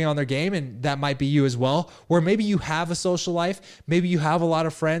are working on their game, and that might be you as well, where maybe you have a social life, maybe you have a lot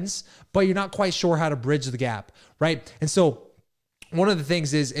of friends, but you're not quite sure how to bridge the gap, right? And so one of the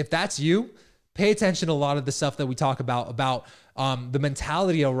things is, if that's you, pay attention to a lot of the stuff that we talk about the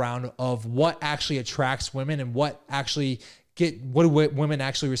mentality around of what actually attracts women and what do women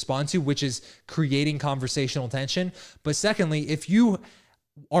actually respond to, which is creating conversational tension. But secondly, if you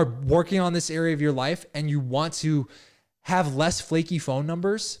are working on this area of your life and you want to have less flaky phone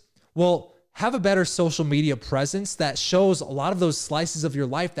numbers, well, have a better social media presence that shows a lot of those slices of your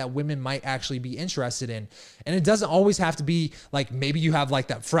life that women might actually be interested in. And it doesn't always have to be like, maybe you have like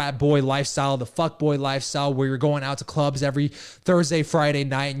that frat boy lifestyle, the fuck boy lifestyle, where you're going out to clubs every Thursday, Friday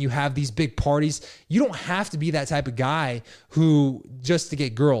night, and you have these big parties. You don't have to be that type of guy who just to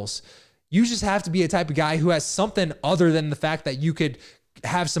get girls. You just have to be a type of guy who has something other than the fact that you could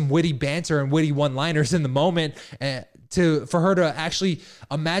have some witty banter and witty one-liners in the moment for her to actually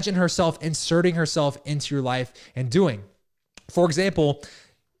imagine herself inserting herself into your life and doing. For example,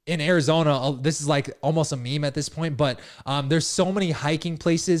 in Arizona, this is like almost a meme at this point, but there's so many hiking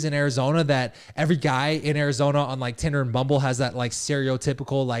places in Arizona that every guy in Arizona on like Tinder and Bumble has that like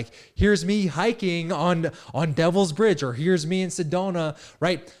stereotypical, like, here's me hiking on Devil's Bridge, or here's me in Sedona,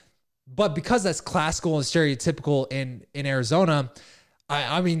 right? But because that's classical and stereotypical in Arizona,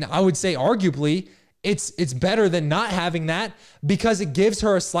 I mean, I would say arguably it's better than not having that, because it gives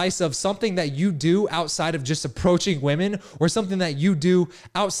her a slice of something that you do outside of just approaching women, or something that you do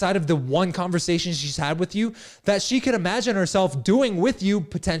outside of the one conversation she's had with you that she can imagine herself doing with you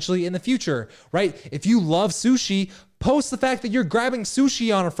potentially in the future, right? If you love sushi, post the fact that you're grabbing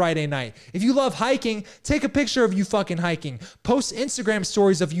sushi on a Friday night. If you love hiking, take a picture of you fucking hiking. Post Instagram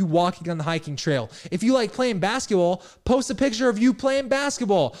stories of you walking on the hiking trail. If you like playing basketball, post a picture of you playing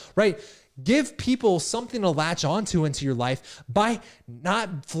basketball, right? Give people something to latch onto into your life by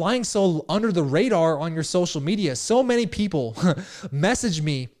not flying so under the radar on your social media. So many people message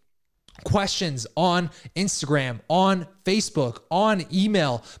me questions on Instagram, on Facebook, on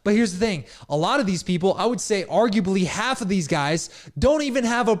email. But here's the thing. A lot of these people, I would say arguably half of these guys, don't even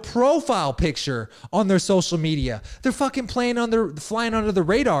have a profile picture on their social media. They're fucking flying under the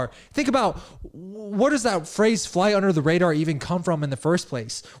radar. Think about, where does that phrase fly under the radar even come from in the first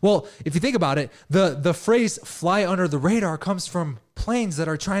place? Well, if you think about it, the phrase fly under the radar comes from planes that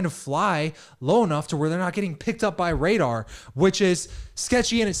are trying to fly low enough to where they're not getting picked up by radar, which is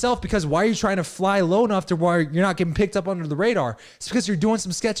sketchy in itself, because why are you trying to fly low enough to where you're not getting picked up under the radar? It's because you're doing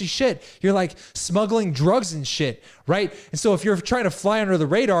some sketchy shit. You're like smuggling drugs and shit, right? And so if you're trying to fly under the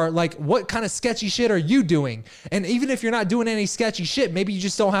radar, like, what kind of sketchy shit are you doing? And even if you're not doing any sketchy shit, maybe you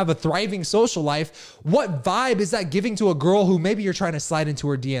just don't have a thriving social life. What vibe is that giving to a girl who maybe you're trying to slide into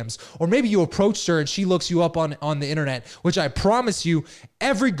her DMs? Or maybe you approached her and she looks you up on the internet, which I promise you,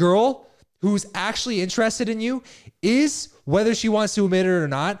 every girl who's actually interested in you is, whether she wants to admit it or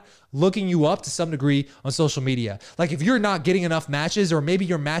not, looking you up to some degree on social media. Like, if you're not getting enough matches, or maybe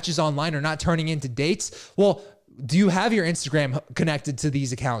your matches online are not turning into dates, well, do you have your Instagram connected to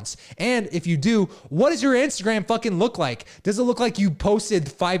these accounts? And if you do, what does your Instagram fucking look like? Does it look like you posted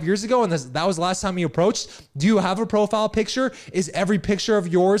 5 years ago and that was the last time you approached? Do you have a profile picture? Is every picture of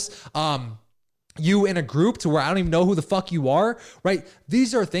yours you in a group to where I don't even know who the fuck you are, right?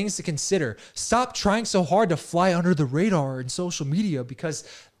 These are things to consider. Stop trying so hard to fly under the radar in social media, because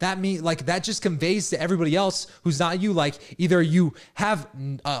that just conveys to everybody else who's not you, like, either you have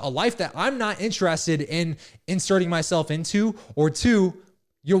a life that I'm not interested in inserting myself into, or two,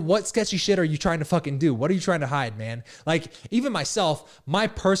 What sketchy shit are you trying to fucking do? What are you trying to hide, man? Like, even myself, my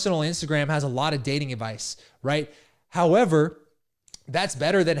personal Instagram has a lot of dating advice, right? However, that's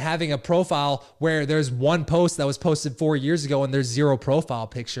better than having a profile where there's one post that was posted 4 years ago and there's zero profile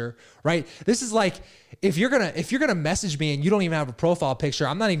picture, right? This is like, if you're gonna message me and you don't even have a profile picture,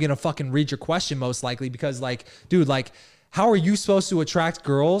 I'm not even gonna fucking read your question most likely, because like, dude, like, how are you supposed to attract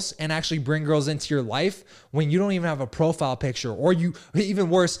girls and actually bring girls into your life when you don't even have a profile picture, or you, even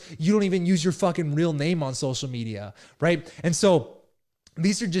worse, you don't even use your fucking real name on social media, right? And so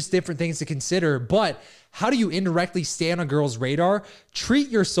these are just different things to consider. But how do you indirectly stay on a girl's radar? Treat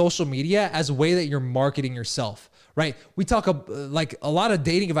your social media as a way that you're marketing yourself, right? We talk like a lot of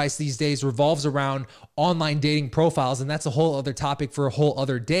dating advice these days revolves around online dating profiles, and that's a whole other topic for a whole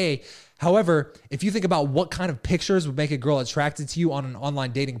other day. However, if you think about what kind of pictures would make a girl attracted to you on an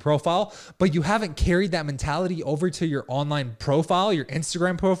online dating profile, but you haven't carried that mentality over to your online profile, your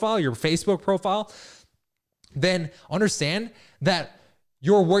Instagram profile, your Facebook profile, then understand that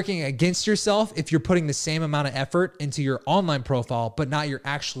you're working against yourself if you're putting the same amount of effort into your online profile, but not your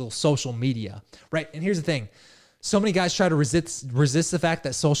actual social media, right? And here's the thing. So many guys try to resist the fact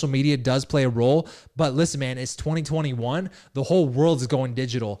that social media does play a role. But listen, man, it's 2021. The whole world is going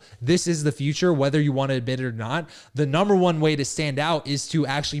digital. This is the future, whether you want to admit it or not. The number one way to stand out is to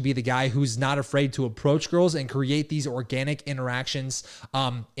actually be the guy who's not afraid to approach girls and create these organic interactions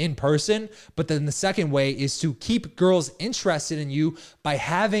in person. But then the second way is to keep girls interested in you by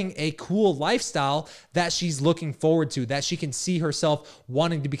having a cool lifestyle that she's looking forward to, that she can see herself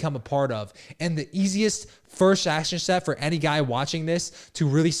wanting to become a part of. And the easiest first action step for any guy watching this to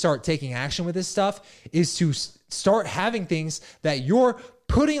really start taking action with this stuff is to start having things that you're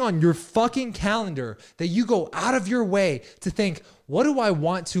putting on your fucking calendar, that you go out of your way to think, what do I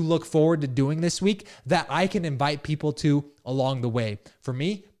want to look forward to doing this week that I can invite people to along the way? For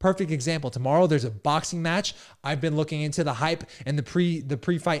me, perfect example. Tomorrow there's a boxing match. I've been looking into the hype and the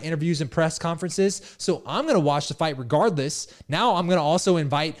pre-fight interviews and press conferences. So I'm going to watch the fight regardless. Now I'm going to also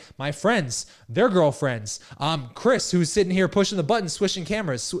invite my friends, their girlfriends. Chris, who's sitting here pushing the buttons, switching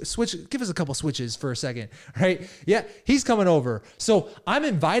cameras. Switch, give us a couple switches for a second, right? Yeah, he's coming over. So I'm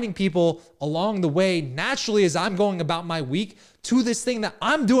inviting people along the way naturally as I'm going about my week to this thing that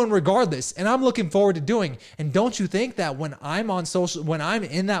I'm doing regardless and I'm looking forward to doing. And don't you think that when I'm on social, when I'm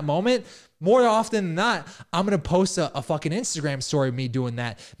in that moment, more often than not, I'm going to post a fucking Instagram story of me doing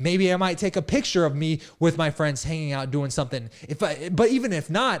that. Maybe I might take a picture of me with my friends hanging out doing something. But even if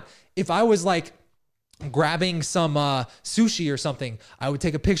not, if I was like grabbing some sushi or something, I would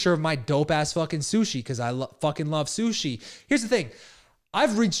take a picture of my dope ass fucking sushi because I fucking love sushi. Here's the thing.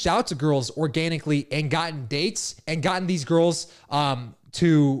 I've reached out to girls organically and gotten dates and gotten these girls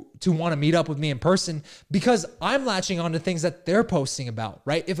to want to meet up with me in person because I'm latching on to things that they're posting about,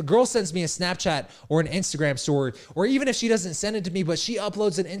 right? If a girl sends me a Snapchat or an Instagram story, or even if she doesn't send it to me, but she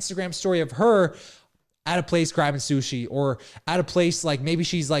uploads an Instagram story of her at a place grabbing sushi, or at a place like maybe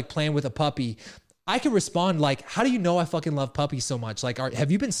she's like playing with a puppy, I can respond like, how do you know I fucking love puppies so much? Like,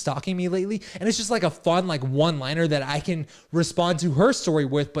 have you been stalking me lately? And it's just like a fun, like one-liner that I can respond to her story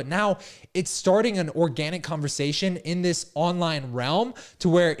with. But now it's starting an organic conversation in this online realm to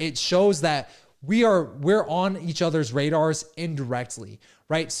where it shows that we're on each other's radars indirectly,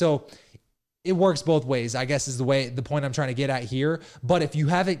 right? So it works both ways, I guess, is the point I'm trying to get at here. But if you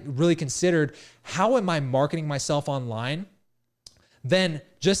haven't really considered, how am I marketing myself online? Then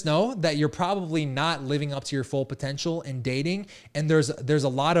just know that you're probably not living up to your full potential in dating. And there's a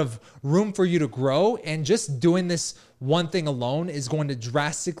lot of room for you to grow. And just doing this one thing alone is going to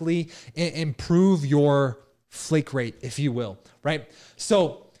drastically improve your flake rate, if you will, right?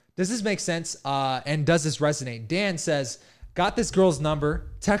 So does this make sense? And does this resonate? Dan says, got this girl's number,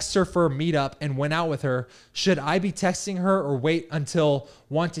 text her for a meetup and went out with her. Should I be texting her or wait until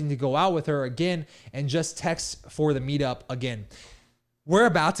wanting to go out with her again and just text for the meetup again? We're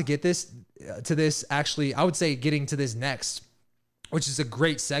about to get to this, actually, I would say getting to this next, which is a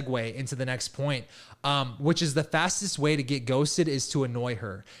great segue into the next point, which is the fastest way to get ghosted is to annoy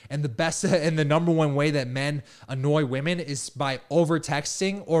her. And the best and the number one way that men annoy women is by over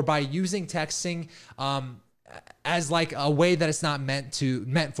texting or by using texting as like a way that it's not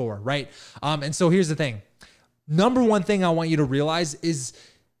meant for, right? And so here's the thing. Number one thing I want you to realize is,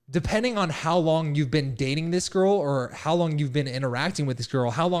 depending on how long you've been dating this girl or how long you've been interacting with this girl,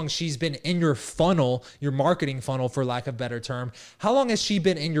 how long she's been in your funnel, your marketing funnel, for lack of a better term, how long has she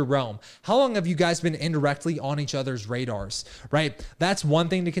been in your realm? How long have you guys been indirectly on each other's radars, right? That's one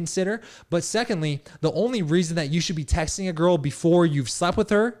thing to consider. But secondly, the only reason that you should be texting a girl before you've slept with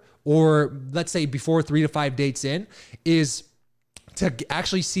her, or let's say before 3 to 5 dates in, is to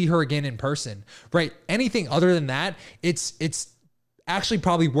actually see her again in person, right? Anything other than that, it's actually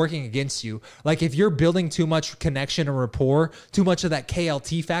probably working against you. Like if you're building too much connection and rapport, too much of that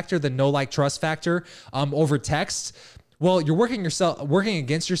KLT factor, the know, like, trust factor, over text, well, you're working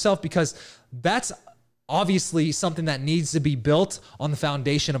against yourself, because that's obviously something that needs to be built on the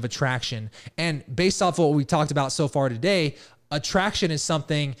foundation of attraction. And based off of what we talked about so far today, attraction is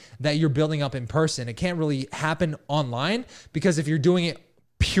something that you're building up in person. It can't really happen online, because if you're doing it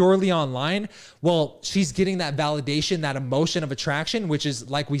purely online, well, she's getting that validation, that emotion of attraction, which is,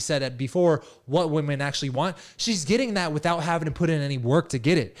 like we said before, what women actually want. She's getting that without having to put in any work to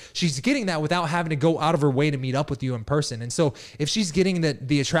get it. She's getting that without having to go out of her way to meet up with you in person. And so if she's getting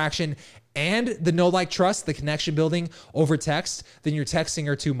the attraction and the know, like, trust, the connection building over text, then you're texting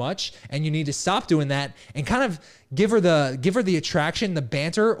her too much, and you need to stop doing that and kind of give her the attraction, the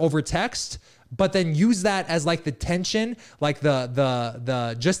banter over text, but then use that as like the tension, like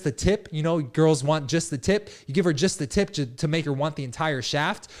the just the tip. You know, girls want just the tip. You give her just the tip to make her want the entire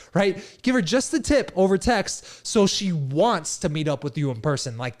shaft, right? Give her just the tip over text so she wants to meet up with you in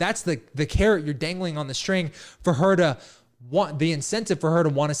person. Like that's the carrot you're dangling on the string for her to want, the incentive for her to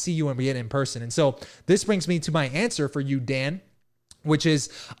want to see you and be in person. And so this brings me to my answer for you, Dan, which is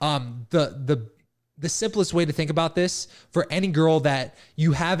the simplest way to think about this for any girl that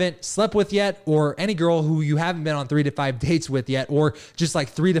you haven't slept with yet, or any girl who you haven't been on 3 to 5 dates with yet, or just like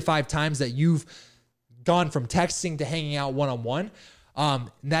 3 to 5 times that you've gone from texting to hanging out one-on-one.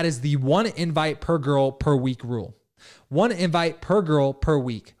 That is the 1 invite per girl per week rule. 1 invite per girl per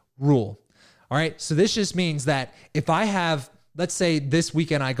week rule. All right. So this just means that if I have, let's say this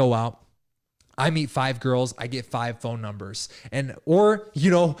weekend I go out, I meet 5 girls, I get 5 phone numbers. Or,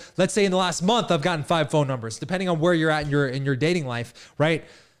 you know, let's say in the last month, I've gotten 5 phone numbers, depending on where you're at in your dating life, right?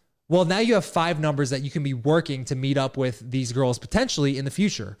 Well, now you have 5 numbers that you can be working to meet up with these girls potentially in the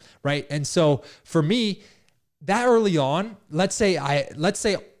future, right? And so for me, that early on, let's say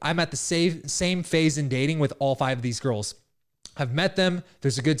I'm at the same phase in dating with all 5 of these girls. I've met them.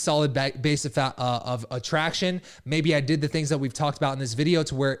 There's a good solid base of attraction. Maybe I did the things that we've talked about in this video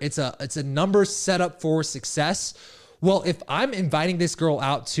to where it's a number set up for success. Well, if I'm inviting this girl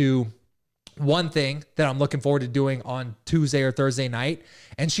out to one thing that I'm looking forward to doing on Tuesday or Thursday night,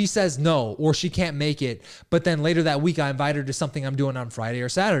 and she says no, or she can't make it, but then later that week I invite her to something I'm doing on Friday or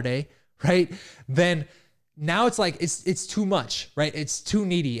Saturday, right? Then now it's like, it's too much, right? It's too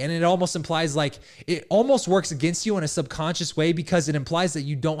needy. And it almost implies like, it almost works against you in a subconscious way, because it implies that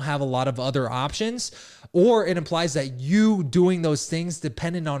you don't have a lot of other options, or it implies that you doing those things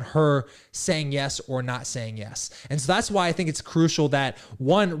dependent on her saying yes or not saying yes. And so that's why I think it's crucial that,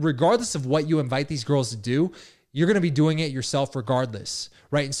 one, regardless of what you invite these girls to do, you're going to be doing it yourself regardless,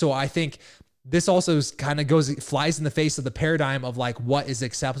 right? And so I think this also kind of flies in the face of the paradigm of like what is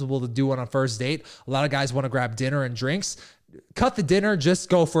acceptable to do on a first date. A lot of guys want to grab dinner and drinks. Cut the dinner, just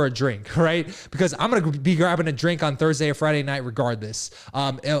go for a drink, right? Because I'm going to be grabbing a drink on Thursday or Friday night regardless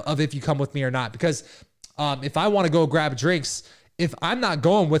of if you come with me or not. Because if I want to go grab drinks, if I'm not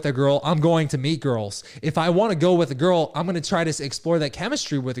going with a girl, I'm going to meet girls. If I want to go with a girl, I'm going to try to explore that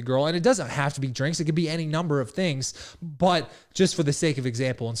chemistry with a girl. And it doesn't have to be drinks. It could be any number of things, but just for the sake of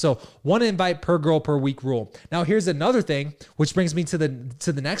example. And so 1 invite per girl per week rule. Now here's another thing, which brings me to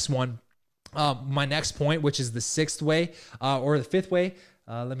the next one. My next point, which is the 6th way, or the 5th way.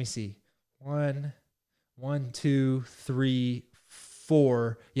 Let me see. 1, 2, 3,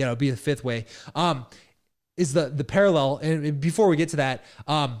 4. Yeah, it'll be the 5th way. Is the parallel. And before we get to that,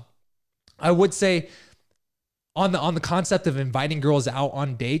 I would say on the concept of inviting girls out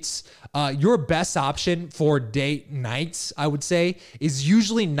on dates, your best option for date nights, I would say, is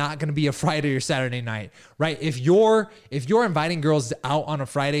usually not going to be a Friday or Saturday night, right? If you're inviting girls out on a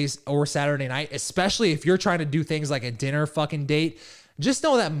Friday or Saturday night, especially if you're trying to do things like a dinner fucking date, just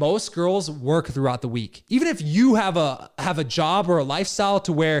know that most girls work throughout the week. Even if you have a job or a lifestyle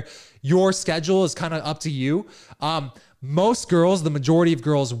to where your schedule is kind of up to you, most girls, the majority of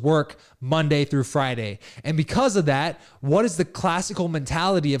girls, work Monday through Friday. And because of that, what is the classical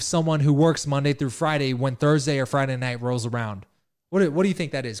mentality of someone who works Monday through Friday when Thursday or Friday night rolls around? What do you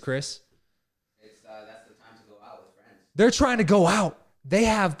think that is, Chris? That's the time to go out with friends. They're trying to go out. They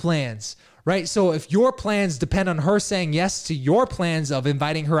have plans, right? So if your plans depend on her saying yes to your plans of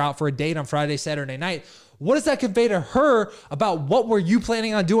inviting her out for a date on Friday, Saturday night, what does that convey to her about what were you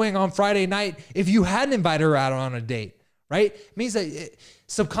planning on doing on Friday night if you hadn't invited her out on a date, right? It means that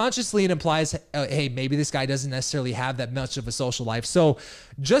subconsciously it implies, hey, maybe this guy doesn't necessarily have that much of a social life. So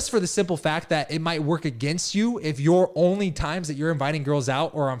just for the simple fact that it might work against you if your only times that you're inviting girls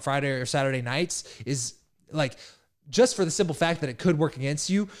out or on Friday or Saturday nights is like just for the simple fact that it could work against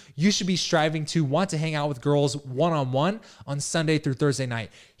you, you should be striving to want to hang out with girls one-on-one on Sunday through Thursday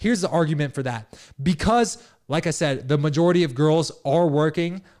night. Here's the argument for that. Because, like I said, the majority of girls are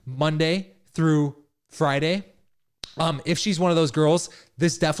working Monday through Friday. If she's one of those girls,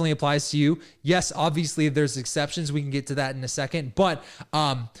 this definitely applies to you. Yes, obviously, if there's exceptions, we can get to that in a second. But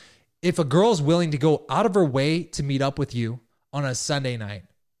if a girl's willing to go out of her way to meet up with you on a Sunday night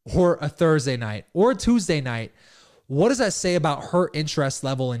or a Thursday night or a Tuesday night, what does that say about her interest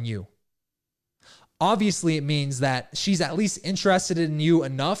level in you? Obviously, it means that she's at least interested in you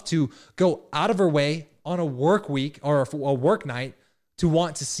enough to go out of her way on a work week or a work night to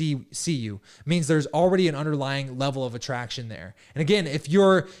want to see you. It means there's already an underlying level of attraction there. And again, if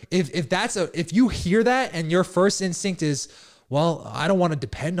you hear that and your first instinct is, well, I don't want to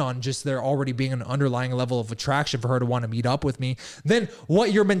depend on just there already being an underlying level of attraction for her to want to meet up with me, then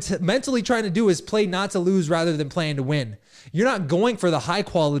what you're mentally trying to do is play not to lose rather than playing to win. You're not going for the high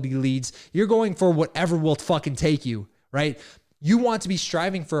quality leads. You're going for whatever will fucking take you, right? You want to be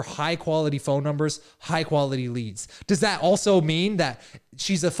striving for high quality phone numbers, high quality leads. Does that also mean that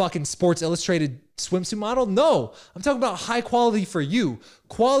she's a fucking Sports Illustrated swimsuit model? No, I'm talking about high quality for you.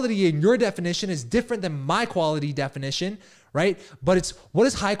 Quality in your definition is different than my quality definition, right? But it's what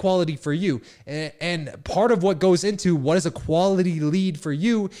is high quality for you? And part of what goes into what is a quality lead for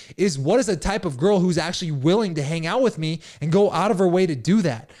you is what is a type of girl who's actually willing to hang out with me and go out of her way to do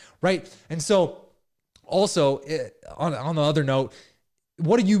that, right? And so also, on the other note,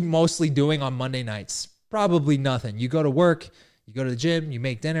 what are you mostly doing on Monday nights? Probably nothing. You go to work, you go to the gym, you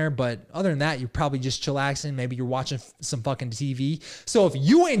make dinner, but other than that, you're probably just chillaxing. Maybe you're watching some fucking TV. So if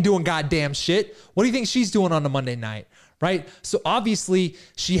you ain't doing goddamn shit, what do you think she's doing on a Monday night, right? So obviously,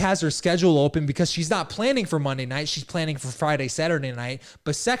 she has her schedule open because she's not planning for Monday night. She's planning for Friday, Saturday night.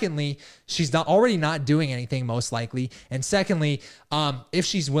 But secondly, she's already not doing anything most likely. And secondly, if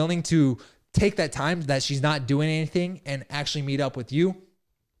she's willing to take that time that she's not doing anything and actually meet up with you,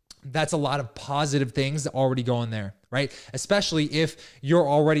 that's a lot of positive things that already go in there, right? Especially if you're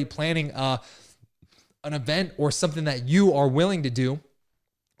already planning an event or something that you are willing to do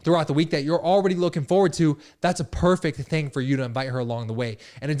throughout the week that you're already looking forward to. That's a perfect thing for you to invite her along the way.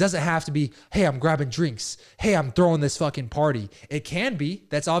 And it doesn't have to be, hey, I'm grabbing drinks. Hey, I'm throwing this fucking party. It can be.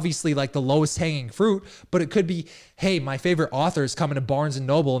 That's obviously like the lowest hanging fruit, but it could be, hey, my favorite author is coming to Barnes &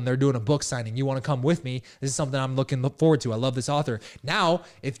 Noble and they're doing a book signing. You want to come with me? This is something I'm looking forward to. I love this author. Now,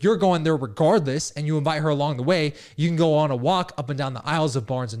 if you're going there regardless and you invite her along the way, you can go on a walk up and down the aisles of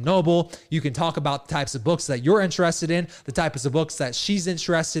Barnes & Noble. You can talk about the types of books that you're interested in, the types of books that she's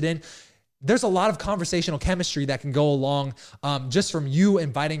interested in. There's a lot of conversational chemistry that can go along just from you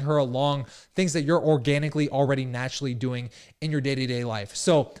inviting her along, things that you're organically already naturally doing in your day-to-day life.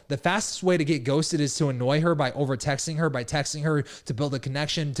 So the fastest way to get ghosted is to annoy her by over texting her, by texting her to build a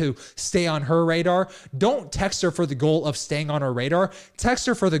connection, to stay on her radar. Don't text her for the goal of staying on her radar. Text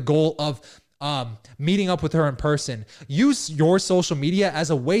her for the goal of meeting up with her in person. Use your social media as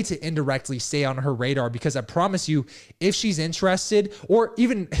a way to indirectly stay on her radar, because I promise you, if she's interested, or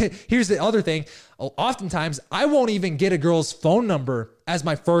even here's the other thing, oftentimes I won't even get a girl's phone number as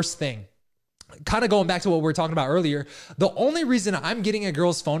my first thing. Kind of going back to what we were talking about earlier, the only reason I'm getting a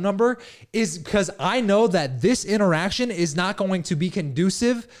girl's phone number is because I know that this interaction is not going to be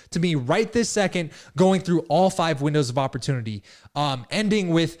conducive to me right this second going through all 5 windows of opportunity, ending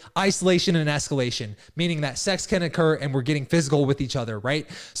with isolation and escalation, meaning that sex can occur and we're getting physical with each other, right?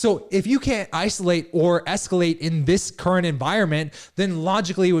 So if you can't isolate or escalate in this current environment, then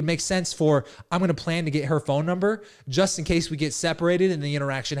logically it would make sense for, I'm going to plan to get her phone number just in case we get separated and the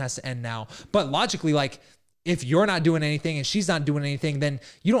interaction has to end now. But logically, like, if you're not doing anything and she's not doing anything, then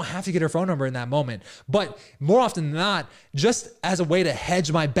you don't have to get her phone number in that moment. But more often than not, just as a way to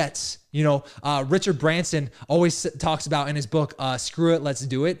hedge my bets, Richard Branson always talks about in his book, Screw It, Let's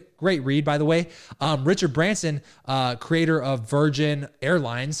Do It. Great read, by the way. Richard Branson, creator of Virgin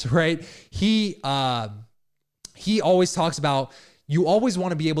Airlines, right? He always talks about, you always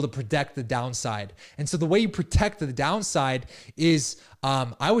want to be able to protect the downside. And so the way you protect the downside is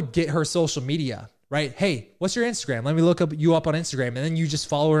I would get her social media, right? Hey, what's your Instagram? Let me look you up on Instagram. And then you just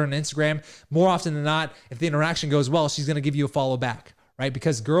follow her on Instagram. More often than not, if the interaction goes well, she's going to give you a follow back, right?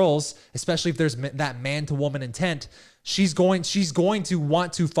 Because girls, especially if there's that man to woman intent, she's going to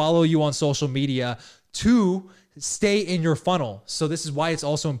want to follow you on social media to stay in your funnel. So this is why it's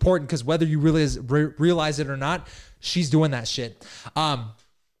also important, because whether you realize it or not, she's doing that shit.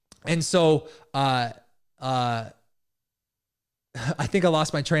 And so I think I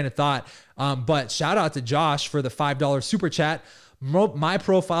lost my train of thought. But shout out to Josh for the $5 super chat. My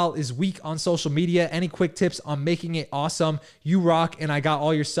profile is weak on social media. Any quick tips on making it awesome? You rock, and I got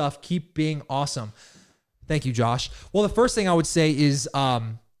all your stuff. Keep being awesome. Thank you, Josh. Well, the first thing I would say is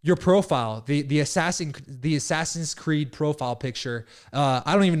your profile, the Assassin's Creed profile picture.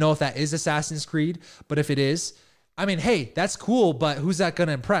 I don't even know if that is Assassin's Creed, but if it is, I mean, hey, that's cool, but who's that going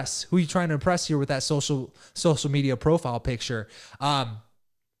to impress? Who are you trying to impress here with that social media profile picture?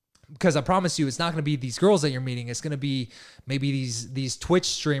 Because I promise you, it's not going to be these girls that you're meeting. It's going to be maybe these Twitch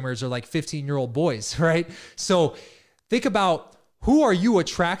streamers or like 15-year-old boys, right? So think about, who are you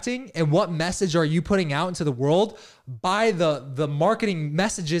attracting and what message are you putting out into the world by the marketing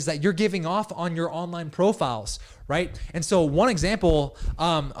messages that you're giving off on your online profiles, right? And so one example,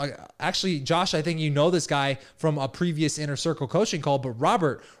 actually, Josh, I think you know this guy from a previous Inner Circle coaching call, but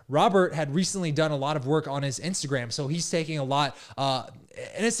Robert had recently done a lot of work on his Instagram. So he's taking a lot, and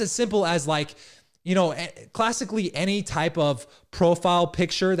it's as simple as like, you know, classically any type of profile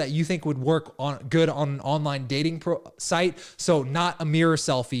picture that you think would work good on an online dating site. So not a mirror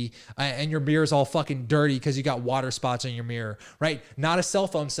selfie and your mirror's all fucking dirty because you got water spots on your mirror, right? Not a cell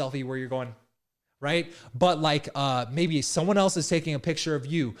phone selfie where you're going, right? But like maybe someone else is taking a picture of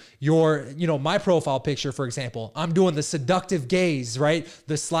you. My profile picture, for example, I'm doing the seductive gaze, right?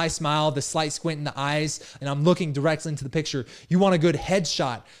 The sly smile, the slight squint in the eyes, and I'm looking directly into the picture. You want a good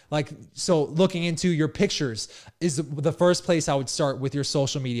headshot. So looking into your pictures is the first place I would start with your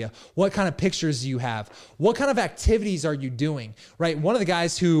social media. What kind of pictures do you have? What kind of activities are you doing, right? One of the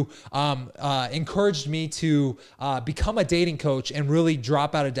guys who encouraged me to become a dating coach and really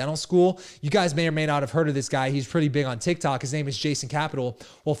drop out of dental school, you guys may or may not have heard of this guy. He's pretty big on TikTok. His name is Jason Capital.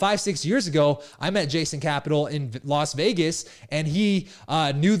 Well, 5-6 years ago, I met Jason Capital in Las Vegas, and he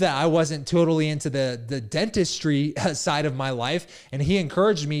knew that I wasn't totally into the dentistry side of my life, and he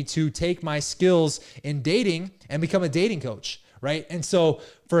encouraged me to take my skills in dating and become a dating coach, right? And so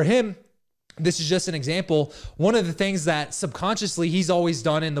for him, this is just an example. One of the things that subconsciously he's always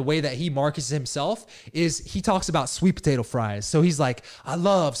done in the way that he markets himself is he talks about sweet potato fries. So he's like, I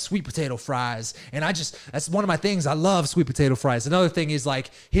love sweet potato fries. And that's one of my things. I love sweet potato fries. Another thing is like,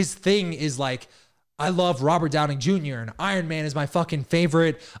 his thing is like, I love Robert Downey Jr. and Iron Man is my fucking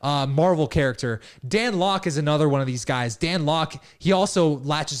favorite Marvel character. Dan Lok is another one of these guys. Dan Lok, he also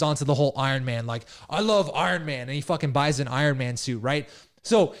latches onto the whole Iron Man. Like, I love Iron Man, and he fucking buys an Iron Man suit, right?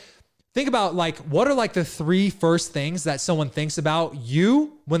 So think about like, what are like the 3 first things that someone thinks about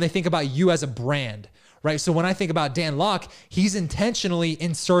you when they think about you as a brand, right? So when I think about Dan Lok, he's intentionally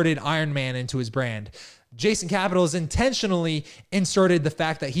inserted Iron Man into his brand. Jason Capital has intentionally inserted the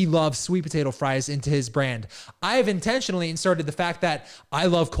fact that he loves sweet potato fries into his brand. I have intentionally inserted the fact that I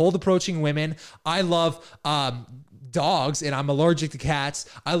love cold approaching women. I love dogs, and I'm allergic to cats.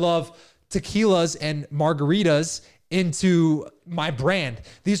 I love tequilas and margaritas into my brand.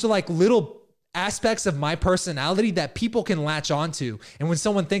 These are like little aspects of my personality that people can latch onto. And when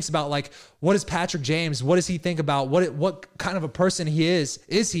someone thinks about like, what is Patrick James? What does he think about? What kind of a person he is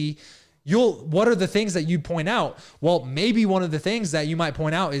he? What are the things that you point out? Well, maybe one of the things that you might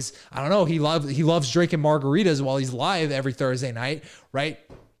point out is, I don't know, he loves drinking margaritas while he's live every Thursday night, right?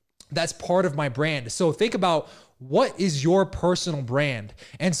 That's part of my brand. So think about, what is your personal brand?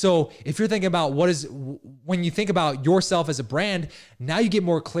 And so if you're thinking about when you think about yourself as a brand, now you get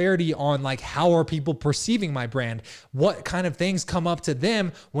more clarity on like, how are people perceiving my brand? What kind of things come up to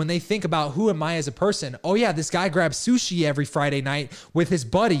them when they think about, who am I as a person? Oh yeah, this guy grabs sushi every Friday night with his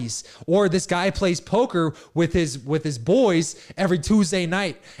buddies, or this guy plays poker with his boys every Tuesday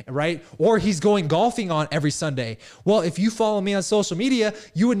night, right? Or he's going golfing on every Sunday. Well, if you follow me on social media,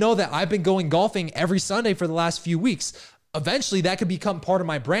 you would know that I've been going golfing every Sunday for the last few weeks. Eventually that could become part of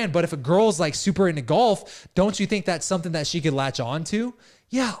my brand. But if a girl's like super into golf, don't you think that's something that she could latch on to?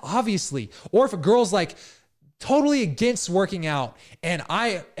 Yeah, obviously. Or if a girl's like totally against working out and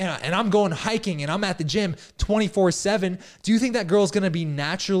I'm going hiking and I'm at the gym 24/7, do you think that girl's going to be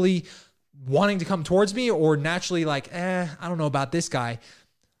naturally wanting to come towards me, or naturally like, I don't know about this guy?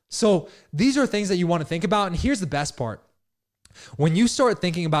 So these are things that you want to think about. And here's the best part. When you start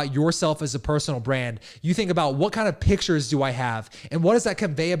thinking about yourself as a personal brand, you think about, what kind of pictures do I have? And what does that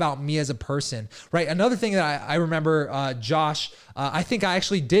convey about me as a person, right? Another thing that I remember, Josh, I think I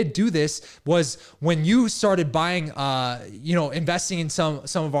actually did do this, was when you started buying, investing in some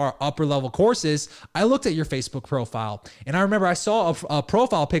of our upper level courses, I looked at your Facebook profile, and I remember I saw a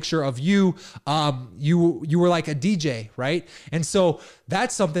profile picture of you. You were like a DJ, right? And so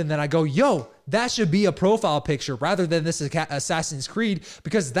that's something that I go, yo, that should be a profile picture rather than this Assassin's Creed,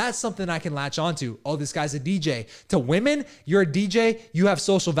 because that's something I can latch onto. Oh, this guy's a DJ. To women, you're a DJ, you have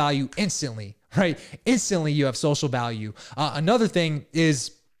social value instantly, right? Instantly you have social value. Another thing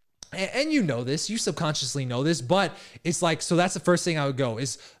is, and you know this, you subconsciously know this, but it's like, so that's the first thing I would go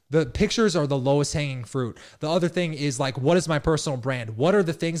is the pictures are the lowest hanging fruit. The other thing is like, what is my personal brand? What are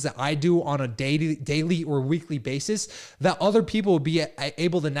the things that I do on a daily or weekly basis that other people will be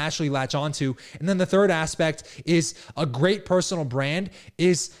able to naturally latch onto? And then the third aspect is a great personal brand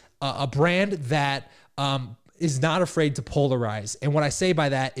is a brand that, is not afraid to polarize. And what I say by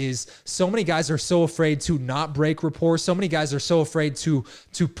that is so many guys are so afraid to not break rapport. So many guys are so afraid to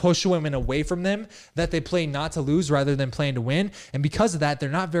push women away from them that they play not to lose rather than playing to win. And because of that, they're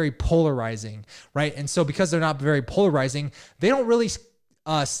not very polarizing, right? And so because they're not very polarizing, they don't really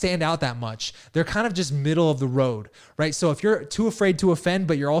stand out that much. They're kind of just middle of the road, right? So if you're too afraid to offend,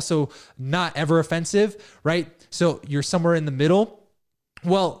 but you're also not ever offensive, right? So you're somewhere in the middle.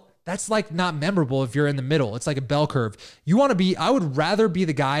 Well, that's like not memorable if you're in the middle. It's like a bell curve. You want to be, I would rather be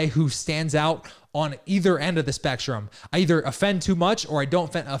the guy who stands out on either end of the spectrum. I either offend too much or I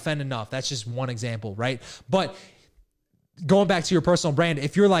don't offend enough. That's just one example, right? But going back to your personal brand,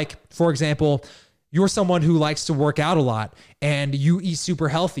 if you're like, for example, you're someone who likes to work out a lot and you eat super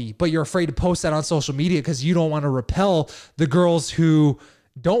healthy, but you're afraid to post that on social media because you don't want to repel the girls who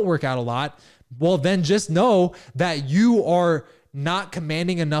don't work out a lot, well, then just know that you are not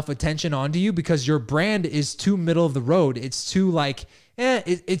commanding enough attention onto you because your brand is too middle of the road. It's too like,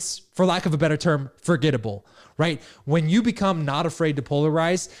 it's for lack of a better term, forgettable, right? When you become not afraid to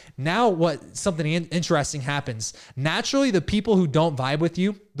polarize, now something interesting happens. Naturally, the people who don't vibe with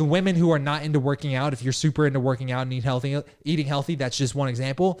you, the women who are not into working out, if you're super into working out and eating healthy, that's just one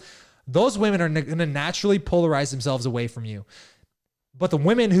example. Those women are going to naturally polarize themselves away from you. But the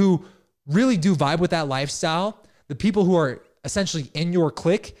women who really do vibe with that lifestyle, the people who are essentially in your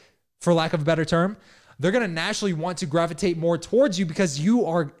clique, for lack of a better term, they're going to naturally want to gravitate more towards you because you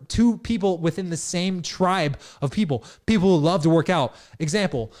are two people within the same tribe of people who love to work out.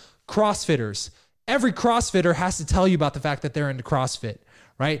 Example, CrossFitters. Every CrossFitter has to tell you about the fact that they're into CrossFit,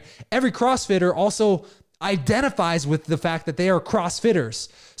 right? Every CrossFitter also identifies with the fact that they are CrossFitters.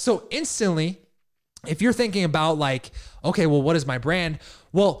 So instantly, if you're thinking about like, okay, well, what is my brand?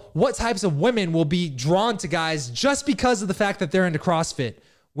 Well, what types of women will be drawn to guys just because of the fact that they're into CrossFit?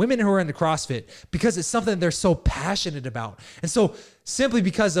 Women who are into CrossFit, because it's something they're so passionate about. And so simply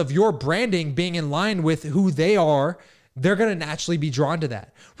because of your branding being in line with who they are, they're going to naturally be drawn to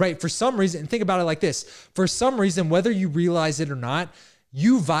that, right? For some reason, and think about it like this. For some reason, whether you realize it or not,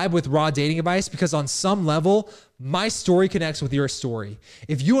 you vibe with Raw Dating Advice because on some level, my story connects with your story.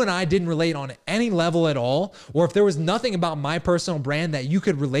 If you and I didn't relate on any level at all, or if there was nothing about my personal brand that you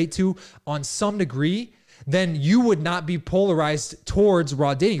could relate to on some degree, then you would not be polarized towards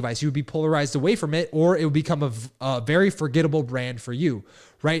Raw Dating Advice. You would be polarized away from it, or it would become a very forgettable brand for you,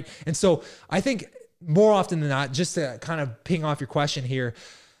 right? And so I think more often than not, just to kind of ping off your question here,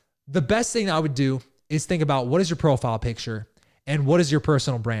 the best thing I would do is think about what is your profile picture? And what is your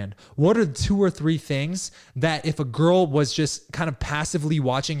personal brand? What are the 2 or 3 things that if a girl was just kind of passively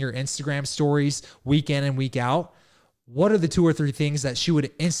watching your Instagram stories week in and week out, what are the 2 or 3 things that she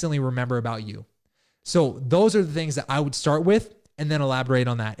would instantly remember about you? So those are the things that I would start with and then elaborate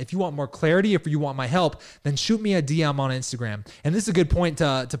on that. If you want more clarity, if you want my help, then shoot me a DM on Instagram. And this is a good point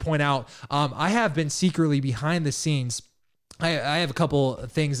to point out. I have been secretly behind the scenes. I have a couple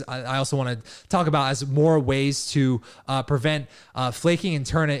of things I also want to talk about as more ways to prevent flaking and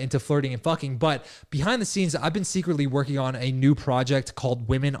turn it into flirting and fucking. But behind the scenes, I've been secretly working on a new project called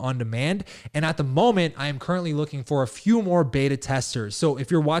Women on Demand. And at the moment, I am currently looking for a few more beta testers. So if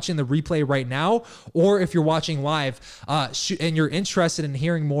you're watching the replay right now, or if you're watching live and you're interested in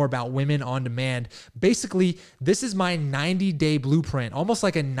hearing more about Women on Demand, basically, this is my 90-day blueprint, almost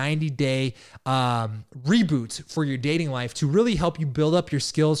like a 90-day reboot for your dating life to really help you build up your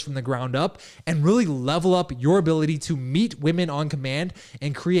skills from the ground up and really level up your ability to meet women on command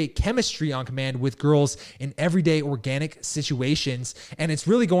and create chemistry on command with girls in everyday organic situations. And it's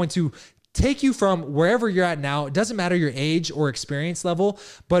really going to take you from wherever you're at now. It doesn't matter your age or experience level,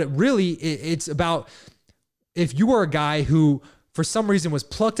 but it's about if you are a guy who for some reason was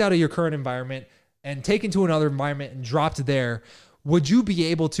plucked out of your current environment and taken to another environment and dropped there, would you be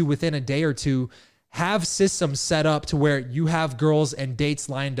able to, within a day or two, have systems set up to where you have girls and dates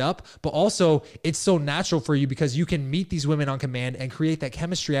lined up, but also it's so natural for you because you can meet these women on command and create that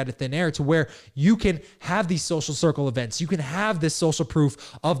chemistry out of thin air to where you can have these social circle events. You can have this social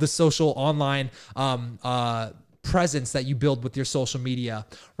proof of the social online presence that you build with your social media,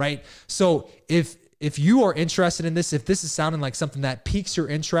 right? So if if you are interested in this, if this is sounding like something that piques your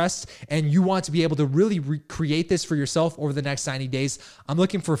interest and you want to be able to really recreate this for yourself over the next 90 days, I'm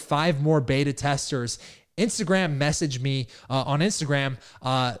looking for 5 more beta testers. Instagram, message me on Instagram,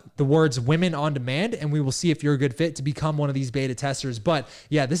 the words women on demand, and we will see if you're a good fit to become one of these beta testers. But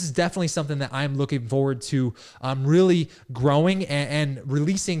yeah, this is definitely something that I'm looking forward to really growing and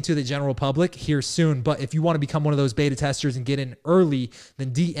releasing to the general public here soon. But if you want to become one of those beta testers and get in early,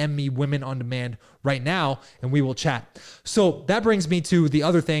 then DM me women on demand right now and we will chat. So that brings me to the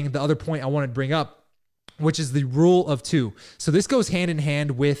other point I wanted to bring up, which is the rule of 2. So this goes hand in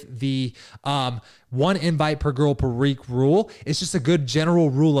hand with the 1 invite per girl per week rule. It's just a good general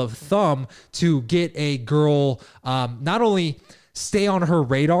rule of thumb to get a girl not only stay on her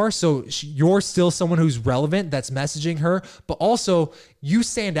radar, so you're still someone who's relevant that's messaging her, but also you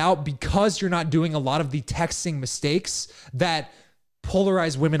stand out because you're not doing a lot of the texting mistakes that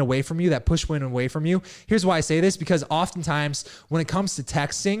polarize women away from you, that push women away from you. Here's why I say this, because oftentimes when it comes to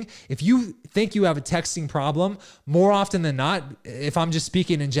texting, if you think you have a texting problem, more often than not, if I'm just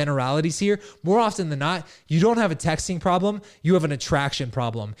speaking in generalities here, more often than not, you don't have a texting problem, you have an attraction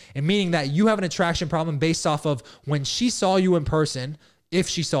problem. And meaning that you have an attraction problem based off of when she saw you in person. If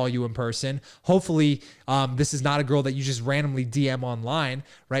she saw you in person, hopefully this is not a girl that you just randomly DM online,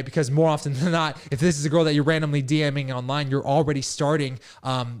 right? Because more often than not, if this is a girl that you're randomly DMing online, you're already starting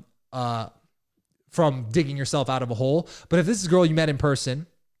from digging yourself out of a hole. But if this is a girl you met in person,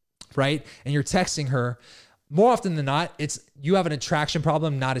 right, and you're texting her, more often than not, it's you have an attraction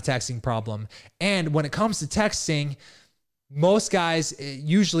problem, not a texting problem. And when it comes to texting, most guys,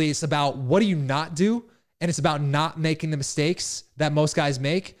 usually it's about what do you not do? And it's about not making the mistakes that most guys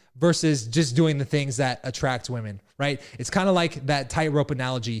make versus just doing the things that attract women, right? It's kind of like that tightrope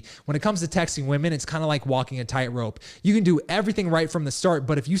analogy. When it comes to texting women, it's kind of like walking a tightrope. You can do everything right from the start,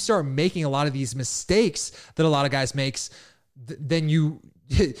 but if you start making a lot of these mistakes that a lot of guys makes, then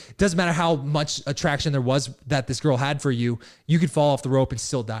it doesn't matter how much attraction there was that this girl had for you, you could fall off the rope and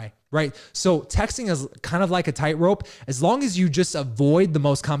still die, right? So texting is kind of like a tightrope. As long as you just avoid the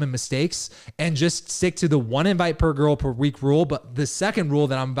most common mistakes and just stick to the 1 invite per girl per week rule. But the second rule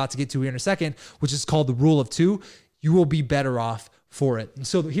that I'm about to get to here in a second, which is called the rule of 2, you will be better off for it. And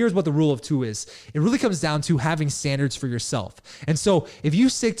so here's what the rule of 2 is. It really comes down to having standards for yourself. And so if you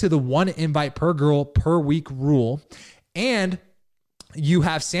stick to the 1 invite per girl per week rule and you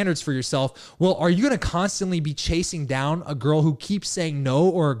have standards for yourself, well, are you going to constantly be chasing down a girl who keeps saying no,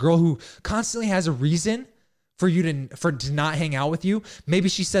 or a girl who constantly has a reason for you to not hang out with you? Maybe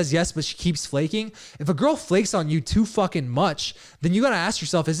she says yes, but she keeps flaking. If a girl flakes on you too fucking much, then you got to ask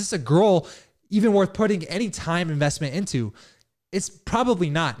yourself, is this a girl even worth putting any time investment into? It's probably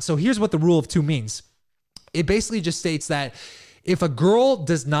not. So here's what the rule of 2 means. It basically just states that if a girl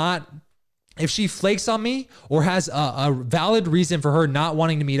if she flakes on me or has a valid reason for her not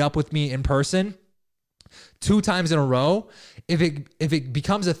wanting to meet up with me in person 2 times in a row, if it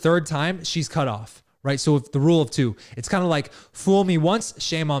becomes a 3rd time, she's cut off, right? So if the rule of 2, it's kind of like fool me once,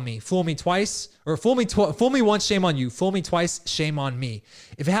 shame on me. Fool me twice, or fool me once, shame on you. Fool me twice, shame on me.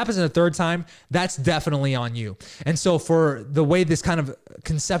 If it happens in a 3rd time, that's definitely on you. And so for the way this kind of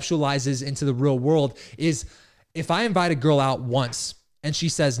conceptualizes into the real world is if I invite a girl out once and she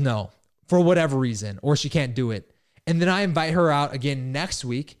says no, for whatever reason, or she can't do it, and then I invite her out again next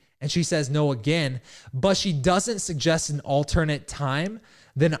week and she says no again, but she doesn't suggest an alternate time,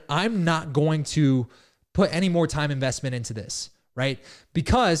 then I'm not going to put any more time investment into this, right?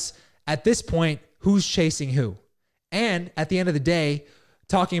 Because at this point, who's chasing who? And at the end of the day,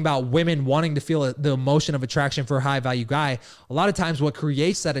 talking about women wanting to feel the emotion of attraction for a high value guy, a lot of times what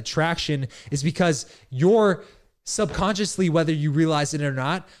creates that attraction is because you're subconsciously, whether you realize it or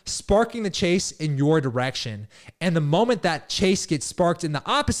not, sparking the chase in your direction. And the moment that chase gets sparked in the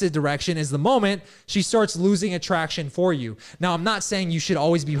opposite direction is the moment she starts losing attraction for you. Now, I'm not saying you should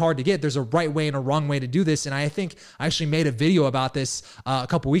always be hard to get. There's a right way and a wrong way to do this. And I think I actually made a video about this a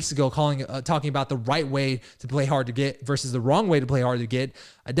couple weeks ago talking about the right way to play hard to get versus the wrong way to play hard to get.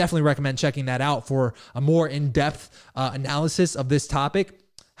 I definitely recommend checking that out for a more in-depth analysis of this topic.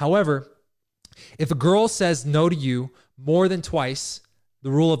 However, if a girl says no to you more than twice,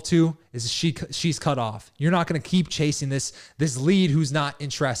 the rule of 2 is she's cut off. You're not going to keep chasing this lead who's not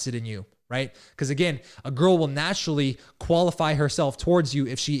interested in you, right? Because again, a girl will naturally qualify herself towards you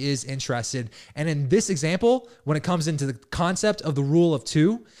if she is interested. And in this example, when it comes into the concept of the rule of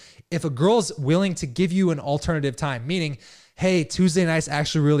 2, if a girl's willing to give you an alternative time, meaning, hey, Tuesday night's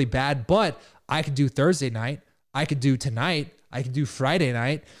actually really bad, but I could do Thursday night, I could do tonight, I could do Friday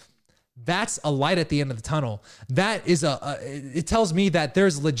night, that's a light at the end of the tunnel. That is it tells me that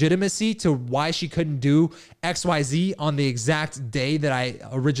there's legitimacy to why she couldn't do XYZ on the exact day that I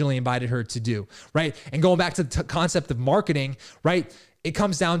originally invited her to do, right? And going back to the concept of marketing, right? It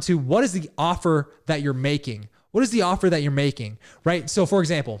comes down to, what is the offer that you're making? What is the offer that you're making, right? So for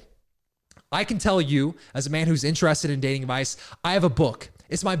example, I can tell you, as a man who's interested in dating advice, I have a book.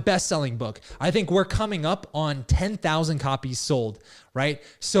 It's my best-selling book. I think we're coming up on 10,000 copies sold, right?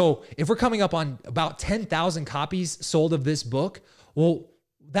 So if we're coming up on about 10,000 copies sold of this book, well,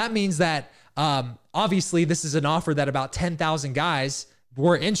 that means that obviously this is an offer that about 10,000 guys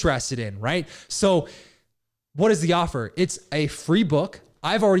were interested in, right? So what is the offer? It's a free book.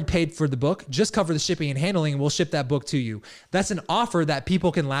 I've already paid for the book. Just cover the shipping and handling, and we'll ship that book to you. That's an offer that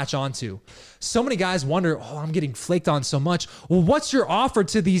people can latch onto. So many guys wonder, oh, I'm getting flaked on so much. Well, what's your offer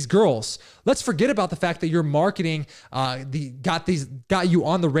to these girls? Let's forget about the fact that your marketing got you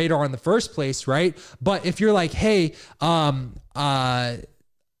on the radar in the first place, right? But if you're like, hey,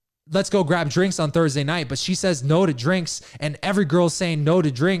 let's go grab drinks on Thursday night, but she says no to drinks and every girl's saying no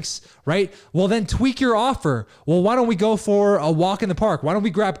to drinks, right? Well, then tweak your offer. Well, why don't we go for a walk in the park? Why don't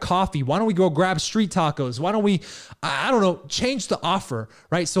we grab coffee? Why don't we go grab street tacos? Why don't we, I don't know, change the offer,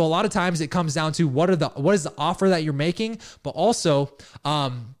 right? So a lot of times it comes down to what is the offer that you're making, but also,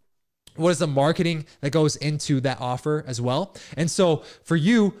 what is the marketing that goes into that offer as well? And so for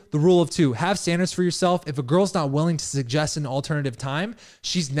you, the rule of two, have standards for yourself. If a girl's not willing to suggest an alternative time,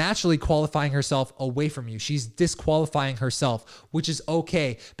 she's naturally qualifying herself away from you. She's disqualifying herself, which is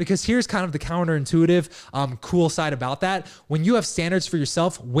okay. Because here's kind of the counterintuitive, cool side about that. When you have standards for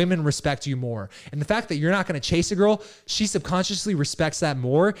yourself, women respect you more. And the fact that you're not going to chase a girl, she subconsciously respects that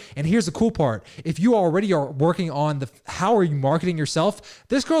more. And here's the cool part. If you already are working on how are you marketing yourself,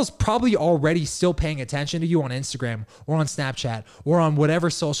 this girl's probably already still paying attention to you on Instagram or on Snapchat or on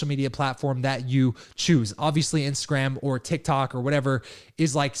whatever social media platform that you choose. Obviously Instagram or TikTok or whatever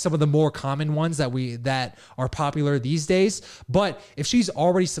is like some of the more common ones that are popular these days. But if she's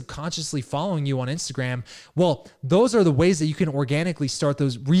already subconsciously following you on Instagram, well, those are the ways that you can organically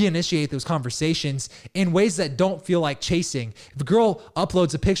reinitiate those conversations in ways that don't feel like chasing. If a girl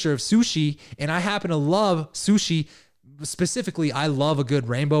uploads a picture of sushi and I happen to love sushi, specifically, I love a good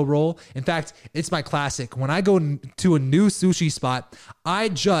rainbow roll. In fact, it's my classic. When I go to a new sushi spot, I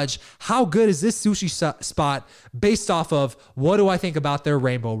judge how good is this sushi spot based off of what do I think about their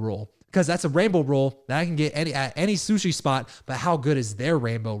rainbow roll. Because that's a rainbow roll that I can get at any sushi spot, but how good is their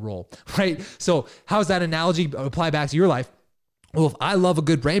rainbow roll, right? So how does that analogy apply back to your life? Well, if I love a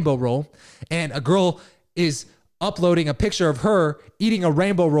good rainbow roll and a girl is uploading a picture of her eating a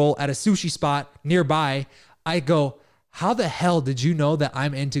rainbow roll at a sushi spot nearby, I go, how the hell did you know that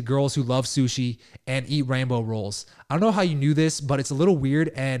I'm into girls who love sushi and eat rainbow rolls? I don't know how you knew this, but it's a little weird.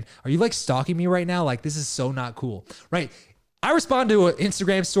 And are you like stalking me right now? Like, this is so not cool, right? I respond to an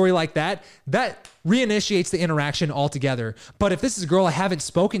Instagram story like that. That reinitiates the interaction altogether. But if this is a girl I haven't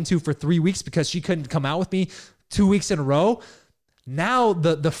spoken to for 3 weeks because she couldn't come out with me 2 weeks in a row, now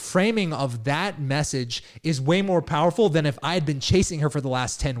the framing of that message is way more powerful than if I had been chasing her for the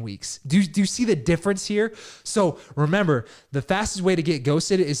last 10 weeks. Do you see the difference here? So remember, the fastest way to get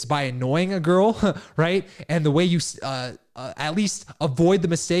ghosted is by annoying a girl, right? And the way you at least avoid the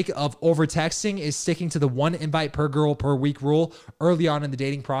mistake of over texting is sticking to the one invite per girl per week rule early on in the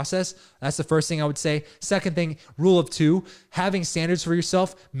dating process. That's the first thing I would say. Second thing, rule of two, having standards for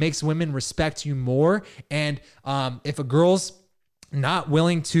yourself makes women respect you more. And if a girl's not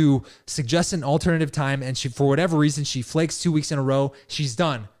willing to suggest an alternative time and she, for whatever reason, she flakes 2 weeks in a row, she's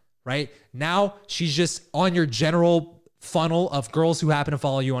done, right? Now she's just on your general funnel of girls who happen to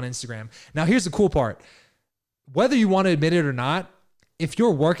follow you on Instagram. Now here's the cool part. Whether you want to admit it or not, if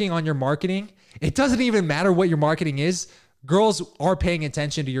you're working on your marketing, it doesn't even matter what your marketing is. Girls are paying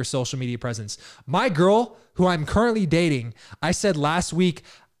attention to your social media presence. My girl who I'm currently dating, I said last week,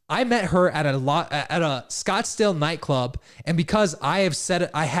 I met her at a Scottsdale nightclub, and because I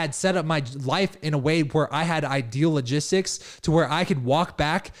had set up my life in a way where I had ideal logistics to where I could walk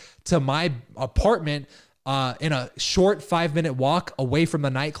back to my apartment in a short 5-minute walk away from the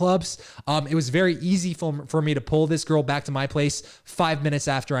nightclubs. It was very easy for me to pull this girl back to my place 5 minutes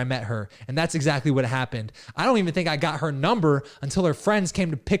after I met her. And that's exactly what happened. I don't even think I got her number until her friends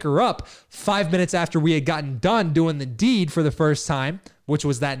came to pick her up 5 minutes after we had gotten done doing the deed for the first time, which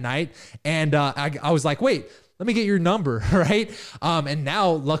was that night. And I was like, wait, let me get your number, right? And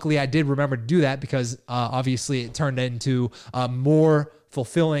now, luckily, I did remember to do that because obviously it turned into a more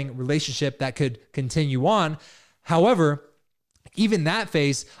fulfilling relationship that could continue on. However, even that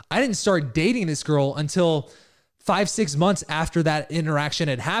phase, I didn't start dating this girl until 5-6 months after that interaction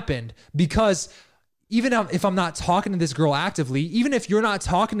had happened, because even if I'm not talking to this girl actively, even if you're not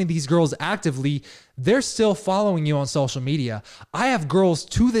talking to these girls actively, they're still following you on social media. I have girls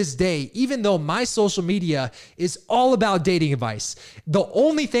to this day, even though my social media is all about dating advice, the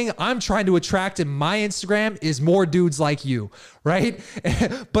only thing I'm trying to attract in my Instagram is more dudes like you, right?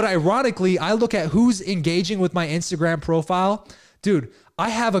 But ironically, I look at who's engaging with my Instagram profile. Dude, I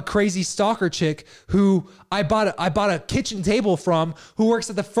have a crazy stalker chick who I bought a kitchen table from, who works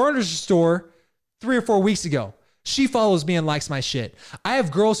at the furniture store 3 or 4 weeks ago. She follows me and likes my shit. I have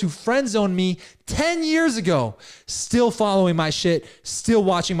girls who friend zoned me 10 years ago, still following my shit, still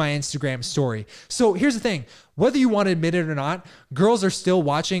watching my Instagram story. So here's the thing. Whether you want to admit it or not, girls are still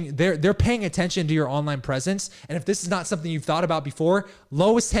watching. They're paying attention to your online presence. And if this is not something you've thought about before,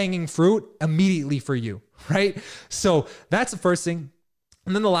 lowest hanging fruit immediately for you, right? So that's the first thing.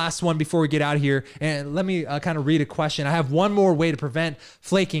 And then the last one before we get out of here, and let me kind of read a question. I have one more way to prevent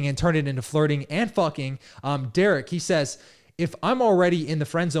flaking and turn it into flirting and fucking. Derek, he says, if I'm already in the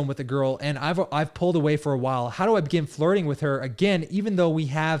friend zone with a girl and I've pulled away for a while, how do I begin flirting with her again, even though we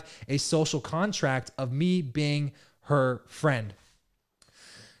have a social contract of me being her friend?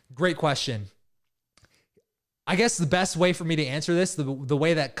 Great question. I guess the best way for me to answer this, the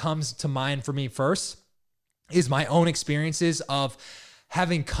way that comes to mind for me first, is my own experiences of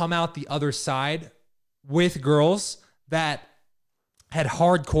having come out the other side with girls that had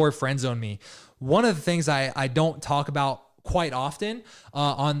hardcore friend zone me. One of the things I don't talk about quite often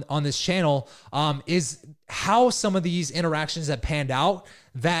on this channel is how some of these interactions have panned out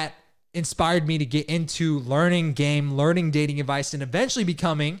that inspired me to get into learning game, learning dating advice, and eventually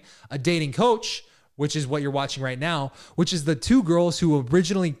becoming a dating coach, which is what you're watching right now, which is the 2 girls who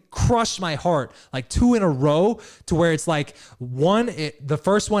originally crushed my heart, like 2 in a row, to where it's like the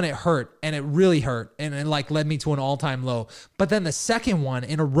first one, it hurt, and it really hurt, and it like led me to an all-time low. But then the second one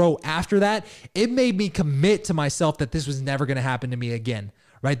in a row after that, it made me commit to myself that this was never going to happen to me again.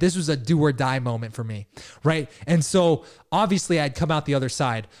 Right? This was a do or die moment for me. Right? And so obviously I'd come out the other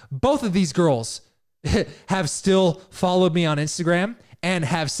side. Both of these girls have still followed me on Instagram and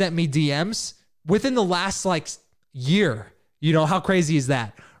have sent me DMs within the last like year. You know, how crazy is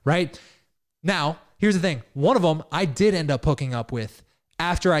that? Right? Now, here's the thing. One of them I did end up hooking up with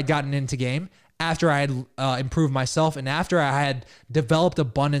after I'd gotten into game, after I had improved myself, and after I had developed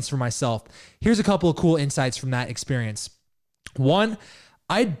abundance for myself. Here's a couple of cool insights from that experience. One,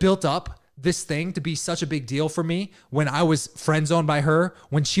 I'd built up this thing to be such a big deal for me when I was friend zoned by her,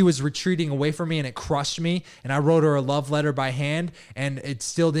 when she was retreating away from me and it crushed me, and I wrote her a love letter by hand and it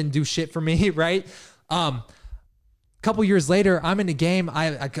still didn't do shit for me, right? A couple years later, I'm in the game.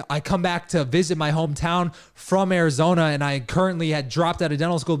 I come back to visit my hometown from Arizona, and I currently had dropped out of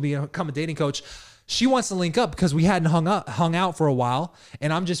dental school to become a dating coach. She wants to link up because we hadn't hung out for a while,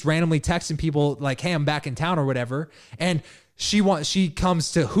 and I'm just randomly texting people like, hey, I'm back in town or whatever. And she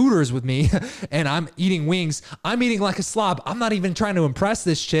comes to Hooters with me and I'm eating wings. I'm eating like a slob. I'm not even trying to impress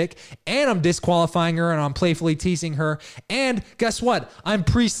this chick, and I'm disqualifying her and I'm playfully teasing her. And guess what? I'm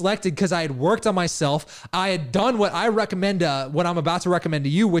pre-selected because I had worked on myself. I had done what I recommend, what I'm about to recommend to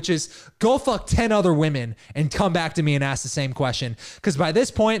you, which is go fuck 10 other women and come back to me and ask the same question. Because by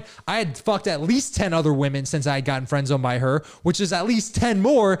this point, I had fucked at least 10 other women since I had gotten friend zoned by her, which is at least 10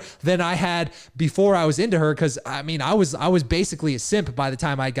 more than I had before I was into her. Because I mean, I was basically a simp by the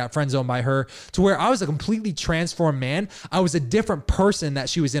time I got friend zoned by her, to where I was a completely transformed man. I was a different person that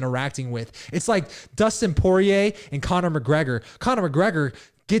she was interacting with. It's like Dustin Poirier and Conor McGregor. Conor McGregor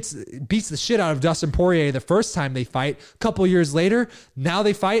beats the shit out of Dustin Poirier the first time they fight. A couple years later, now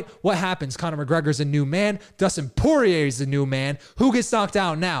they fight. What happens? Conor McGregor's a new man. Dustin Poirier is a new man. Who gets knocked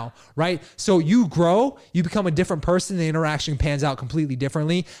out now, right? So you grow, you become a different person. The interaction pans out completely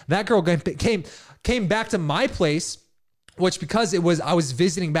differently. That girl came back to my place, which because I was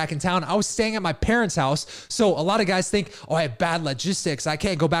visiting back in town, I was staying at my parents' house. So a lot of guys think, oh, I have bad logistics. I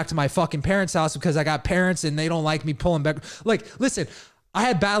can't go back to my fucking parents' house because I got parents and they don't like me pulling back. Like, listen, I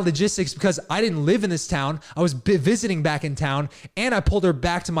had bad logistics because I didn't live in this town. I was visiting back in town, and I pulled her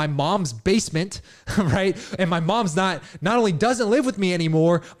back to my mom's basement, right? And my mom's not only doesn't live with me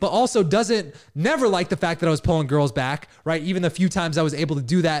anymore, but also never liked the fact that I was pulling girls back, right? Even the few times I was able to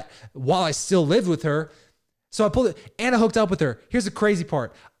do that while I still lived with her. So I pulled it and I hooked up with her. Here's the crazy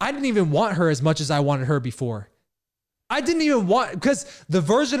part. I didn't even want her as much as I wanted her before. I didn't even want, because the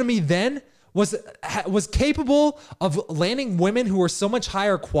version of me then was capable of landing women who were so much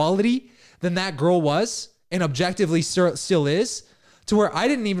higher quality than that girl was, and objectively still is, to where I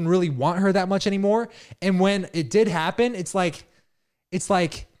didn't even really want her that much anymore. And when it did happen, it's like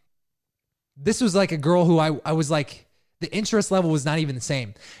this was like a girl who I was like, the interest level was not even the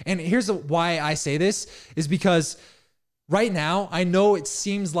same. And here's why I say this is because right now, I know it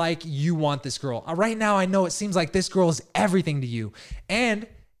seems like you want this girl. Right now, I know it seems like this girl is everything to you. And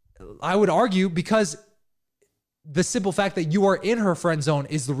I would argue because the simple fact that you are in her friend zone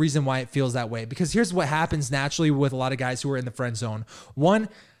is the reason why it feels that way. Because here's what happens naturally with a lot of guys who are in the friend zone. One,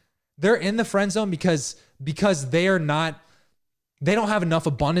 they're in the friend zone because they don't have enough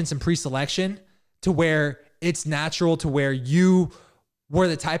abundance and pre-selection to where it's natural to where you were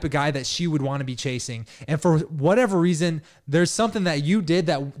the type of guy that she would want to be chasing. And for whatever reason, there's something that you did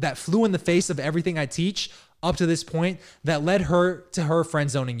that flew in the face of everything I teach up to this point that led her to her friend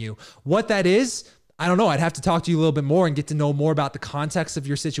zoning you. What that is, I don't know. I'd have to talk to you a little bit more and get to know more about the context of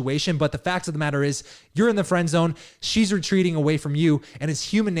your situation. But the fact of the matter is you're in the friend zone. She's retreating away from you. And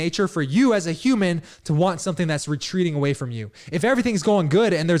it's human nature for you as a human to want something that's retreating away from you. If everything's going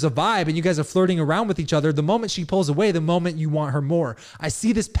good and there's a vibe and you guys are flirting around with each other, the moment she pulls away, the moment you want her more. I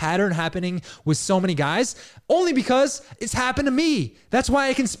see this pattern happening with so many guys only because it's happened to me. That's why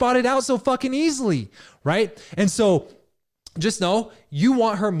I can spot it out so fucking easily, right? And so just know you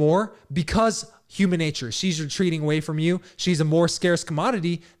want her more because human nature. She's retreating away from you. She's a more scarce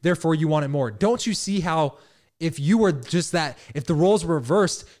commodity. Therefore, you want it more. Don't you see how if you were just that, if the roles were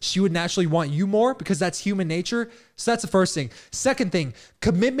reversed, she would naturally want you more because that's human nature? So that's the first thing. Second thing,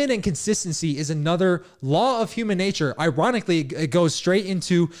 commitment and consistency is another law of human nature. Ironically, it goes straight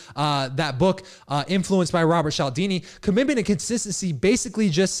into that book, Influenced by Robert Cialdini. Commitment and consistency basically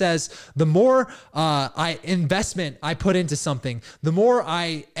just says the more investment I put into something, the more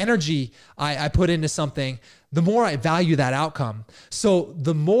energy I put into something, the more I value that outcome. So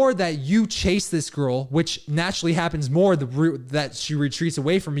the more that you chase this girl, which naturally happens more that she retreats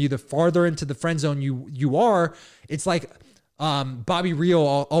away from you, the farther into the friend zone you are. It's like Bobby Rio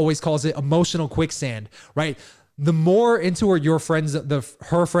always calls it emotional quicksand, right? The more into her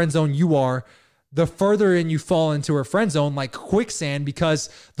friend zone you are, the further in you fall into her friend zone like quicksand because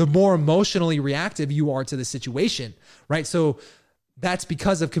the more emotionally reactive you are to the situation, right? So that's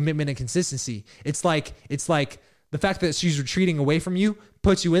because of commitment and consistency. It's like the fact that she's retreating away from you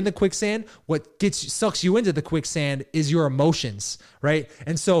puts you in the quicksand. What sucks you into the quicksand is your emotions, right?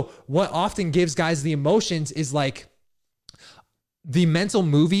 And so what often gives guys the emotions is like the mental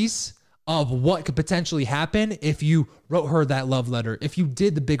movies of what could potentially happen if you wrote her that love letter, if you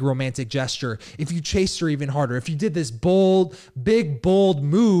did the big romantic gesture, if you chased her even harder, if you did this big, bold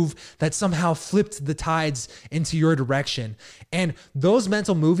move that somehow flipped the tides into your direction. And those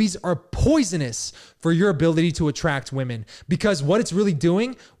mental movies are poisonous for your ability to attract women because what it's really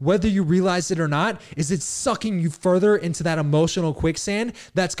doing, whether you realize it or not, is it's sucking you further into that emotional quicksand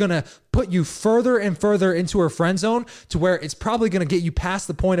that's going to put you further and further into her friend zone to where it's probably going to get you past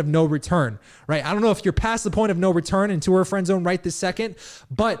the point of no return, right? I don't know if you're past the point of no return into her friend zone right this second,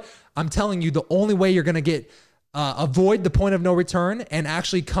 but I'm telling you the only way you're going to avoid the point of no return and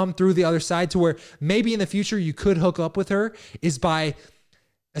actually come through the other side to where maybe in the future you could hook up with her is by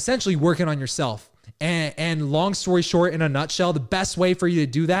essentially working on yourself. And long story short, in a nutshell, the best way for you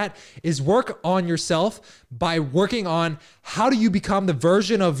to do that is work on yourself by working on how do you become the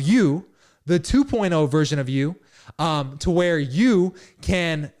version of you, the 2.0 version of you, to where you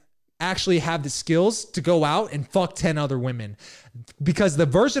can actually have the skills to go out and fuck 10 other women. Because the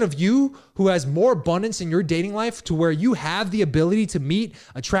version of you who has more abundance in your dating life to where you have the ability to meet,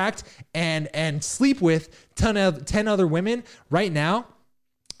 attract, and sleep with 10 other women right now,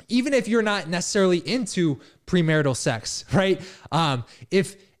 even if you're not necessarily into premarital sex, right?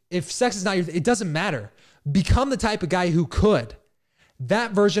 If sex is not it doesn't matter. Become the type of guy who could.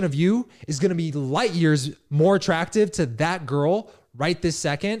 That version of you is going to be light years more attractive to that girl right this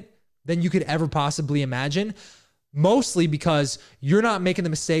second than you could ever possibly imagine. Mostly because you're not making the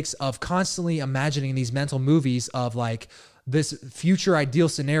mistakes of constantly imagining these mental movies of like this future ideal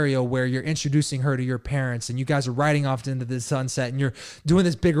scenario where you're introducing her to your parents and you guys are riding off into the sunset and you're doing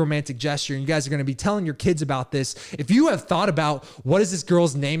this big romantic gesture and you guys are going to be telling your kids about this. If you have thought about what does this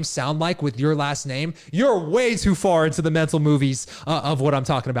girl's name sound like with your last name, you're way too far into the mental movies of what I'm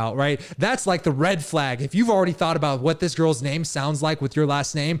talking about, right? That's like the red flag. If you've already thought about what this girl's name sounds like with your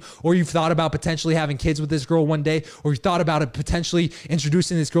last name, or you've thought about potentially having kids with this girl one day, or you thought about it potentially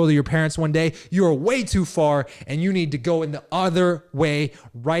introducing this girl to your parents one day, you are way too far and you need to go in the other way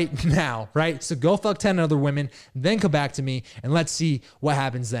right now, right? So go fuck 10 other women, then come back to me and let's see what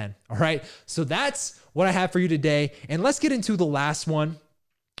happens then. All right. So that's what I have for you today. And let's get into the last one,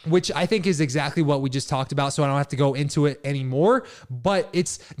 which I think is exactly what we just talked about. So I don't have to go into it anymore, but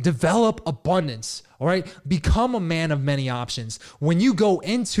it's develop abundance. All right. Become a man of many options. When you go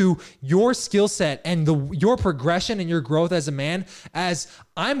into your skill set and your progression and your growth as a man, as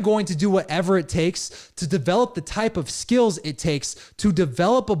I'm going to do whatever it takes to develop the type of skills it takes to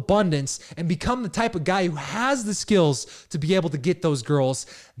develop abundance and become the type of guy who has the skills to be able to get those girls.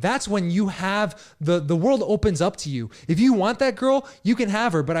 That's when you have the world opens up to you. If you want that girl, you can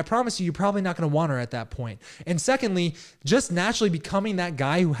have her, but I promise you, you're probably not going to want her at that point. And secondly, just naturally becoming that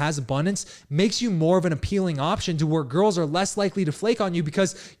guy who has abundance makes you more of an appealing option to where girls are less likely to flake on you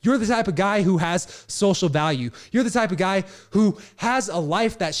because you're the type of guy who has social value. You're the type of guy who has a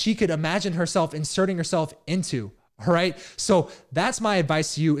life that she could imagine herself inserting herself into. All right. So that's my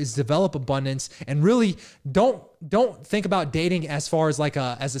advice to you is develop abundance and really don't think about dating as far as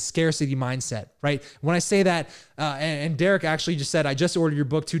as a scarcity mindset, right? When I say that, and Derek actually just said, I just ordered your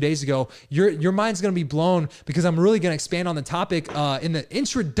book 2 days ago. Your mind's going to be blown because I'm really going to expand on the topic in the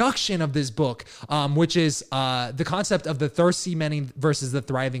introduction of this book, which is the concept of the thirsty many versus the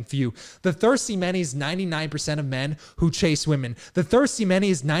thriving few. The thirsty many is 99% of men who chase women. The thirsty many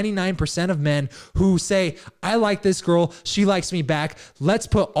is 99% of men who say, I like this girl. She likes me back. Let's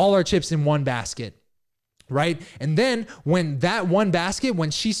put all our chips in one basket. Right? And then when that one basket, when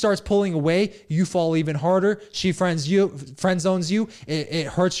she starts pulling away, you fall even harder. She friend zones you. It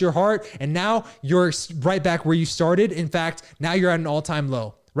hurts your heart. And now you're right back where you started. In fact, now you're at an all-time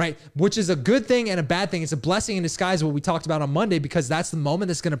low. Right? Which is a good thing and a bad thing. It's a blessing in disguise, what we talked about on Monday, because that's the moment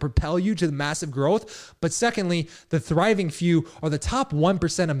that's going to propel you to the massive growth. But secondly, the thriving few are the top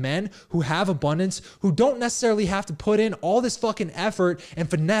 1% of men who have abundance, who don't necessarily have to put in all this fucking effort and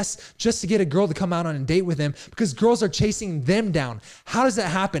finesse just to get a girl to come out on a date with them because girls are chasing them down. How does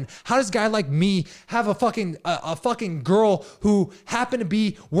that happen? How does a guy like me have a fucking girl who happened to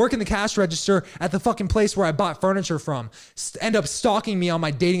be working the cash register at the fucking place where I bought furniture from end up stalking me on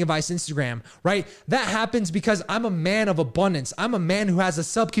my dating advice Instagram, right? That happens because I'm a man of abundance. I'm a man who has a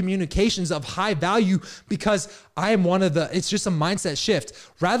sub-communications of high value because I am it's just a mindset shift.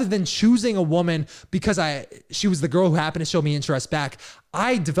 Rather than choosing a woman because she was the girl who happened to show me interest back,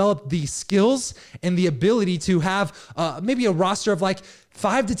 I developed the skills and the ability to have maybe a roster of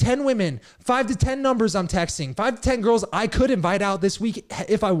 5 to 10 women, 5 to 10 numbers I'm texting, 5 to 10 girls I could invite out this week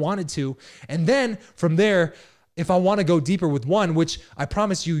if I wanted to. And then from there, if I want to go deeper with one, which I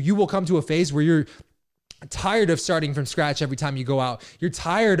promise you, you will come to a phase where you're tired of starting from scratch every time you go out. You're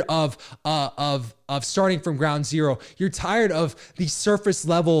tired of starting from ground zero. You're tired of the surface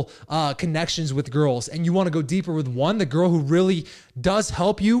level connections with girls, and you want to go deeper with one, the girl who really does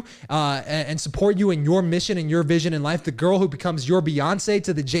help you and support you in your mission and your vision in life. The girl who becomes your Beyonce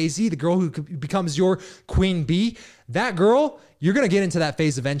to the Jay-Z, the girl who becomes your Queen Bee. That girl, you're going to get into that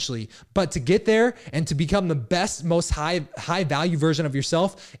phase eventually. But to get there and to become the best, most high value version of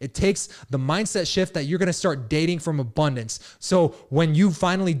yourself, it takes the mindset shift that you're going to start dating from abundance. So when you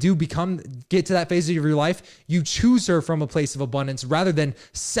finally do get to that phase of your life, you choose her from a place of abundance rather than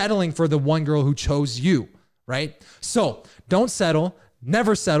settling for the one girl who chose you, right? So don't settle.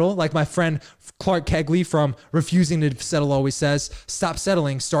 Never settle. Like my friend Clark Kegley from Refusing to Settle always says, stop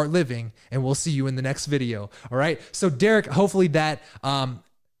settling, start living, and we'll see you in the next video. All right. So Derek, hopefully that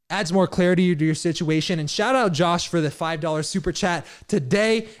adds more clarity to your situation. And shout out Josh for the $5 super chat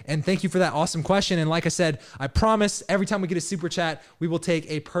today. And thank you for that awesome question. And like I said, I promise every time we get a super chat, we will take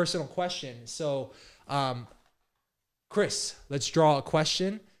a personal question. So Chris, let's draw a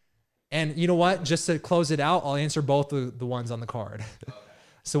question. And you know what? Just to close it out, I'll answer both the ones on the card. Okay.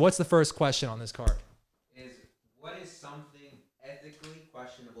 So what's the first question on this card? What is something ethically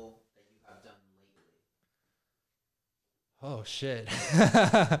questionable that you have done lately? Oh, shit.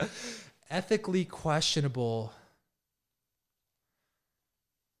 Ethically questionable.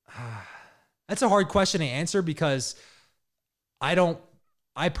 That's a hard question to answer because I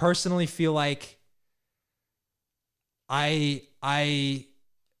personally feel like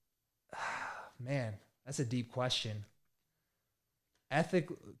man, that's a deep question. Can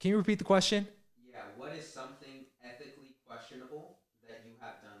you repeat the question? Yeah, what is something ethically questionable that you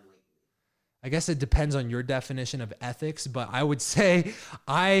have done lately? I guess it depends on your definition of ethics, but I would say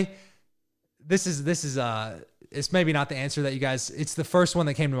this is it's maybe not the answer that you guys, it's the first one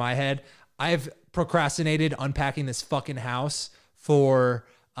that came to my head. I've procrastinated unpacking this fucking house for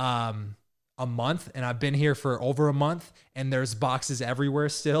a month, and I've been here for over a month, and there's boxes everywhere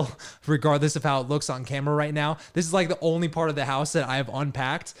still, regardless of how it looks on camera right now. This is like the only part of the house that I have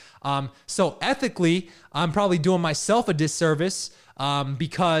unpacked. So ethically, I'm probably doing myself a disservice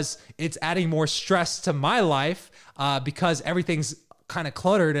because it's adding more stress to my life because everything's kind of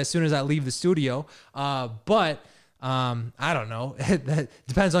cluttered as soon as I leave the studio. But I don't know. That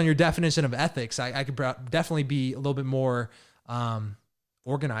depends on your definition of ethics. I could definitely be a little bit more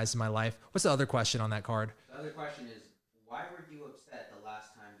organized in my life. What's the other question on that card? The other question is, why were you upset the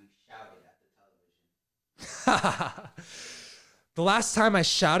last time you shouted at the television? The last time I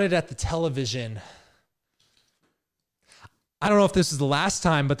shouted at the television, I don't know if this is the last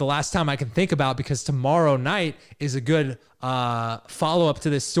time, but the last time I can think about, because tomorrow night is a good follow-up to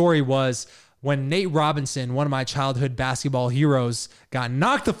this story, was when Nate Robinson, one of my childhood basketball heroes, got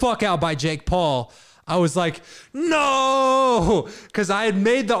knocked the fuck out by Jake Paul. I was like, no, because I had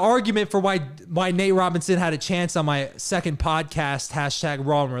made the argument for why Nate Robinson had a chance on my second podcast, hashtag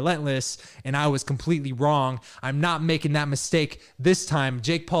Raw and Relentless, and I was completely wrong. I'm not making that mistake this time.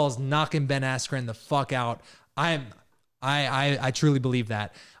 Jake Paul's knocking Ben Askren the fuck out. I truly believe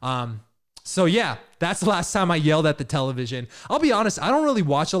that. So yeah, that's the last time I yelled at the television. I'll be honest, I don't really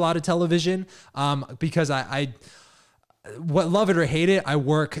watch a lot of television because I what love it or hate it, I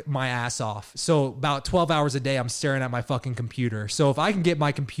work my ass off. So about 12 hours a day, I'm staring at my fucking computer. So if I can get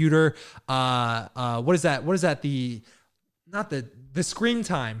my computer, what is that? The screen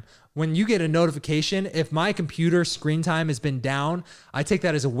time. When you get a notification, if my computer screen time has been down, I take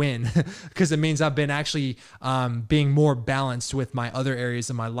that as a win because it means I've been actually being more balanced with my other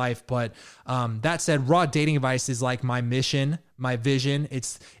areas of my life. But that said, raw dating advice is like my mission, my vision.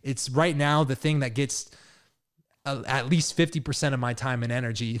 It's right now the thing that gets at least 50% of my time and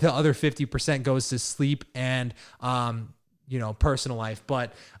energy. The other 50% goes to sleep and personal life.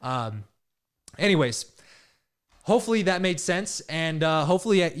 But anyways, hopefully that made sense, and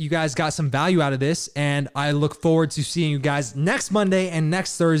hopefully you guys got some value out of this, and I look forward to seeing you guys next Monday and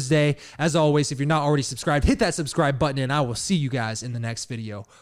next Thursday. As always, if you're not already subscribed, hit that subscribe button, and I will see you guys in the next video.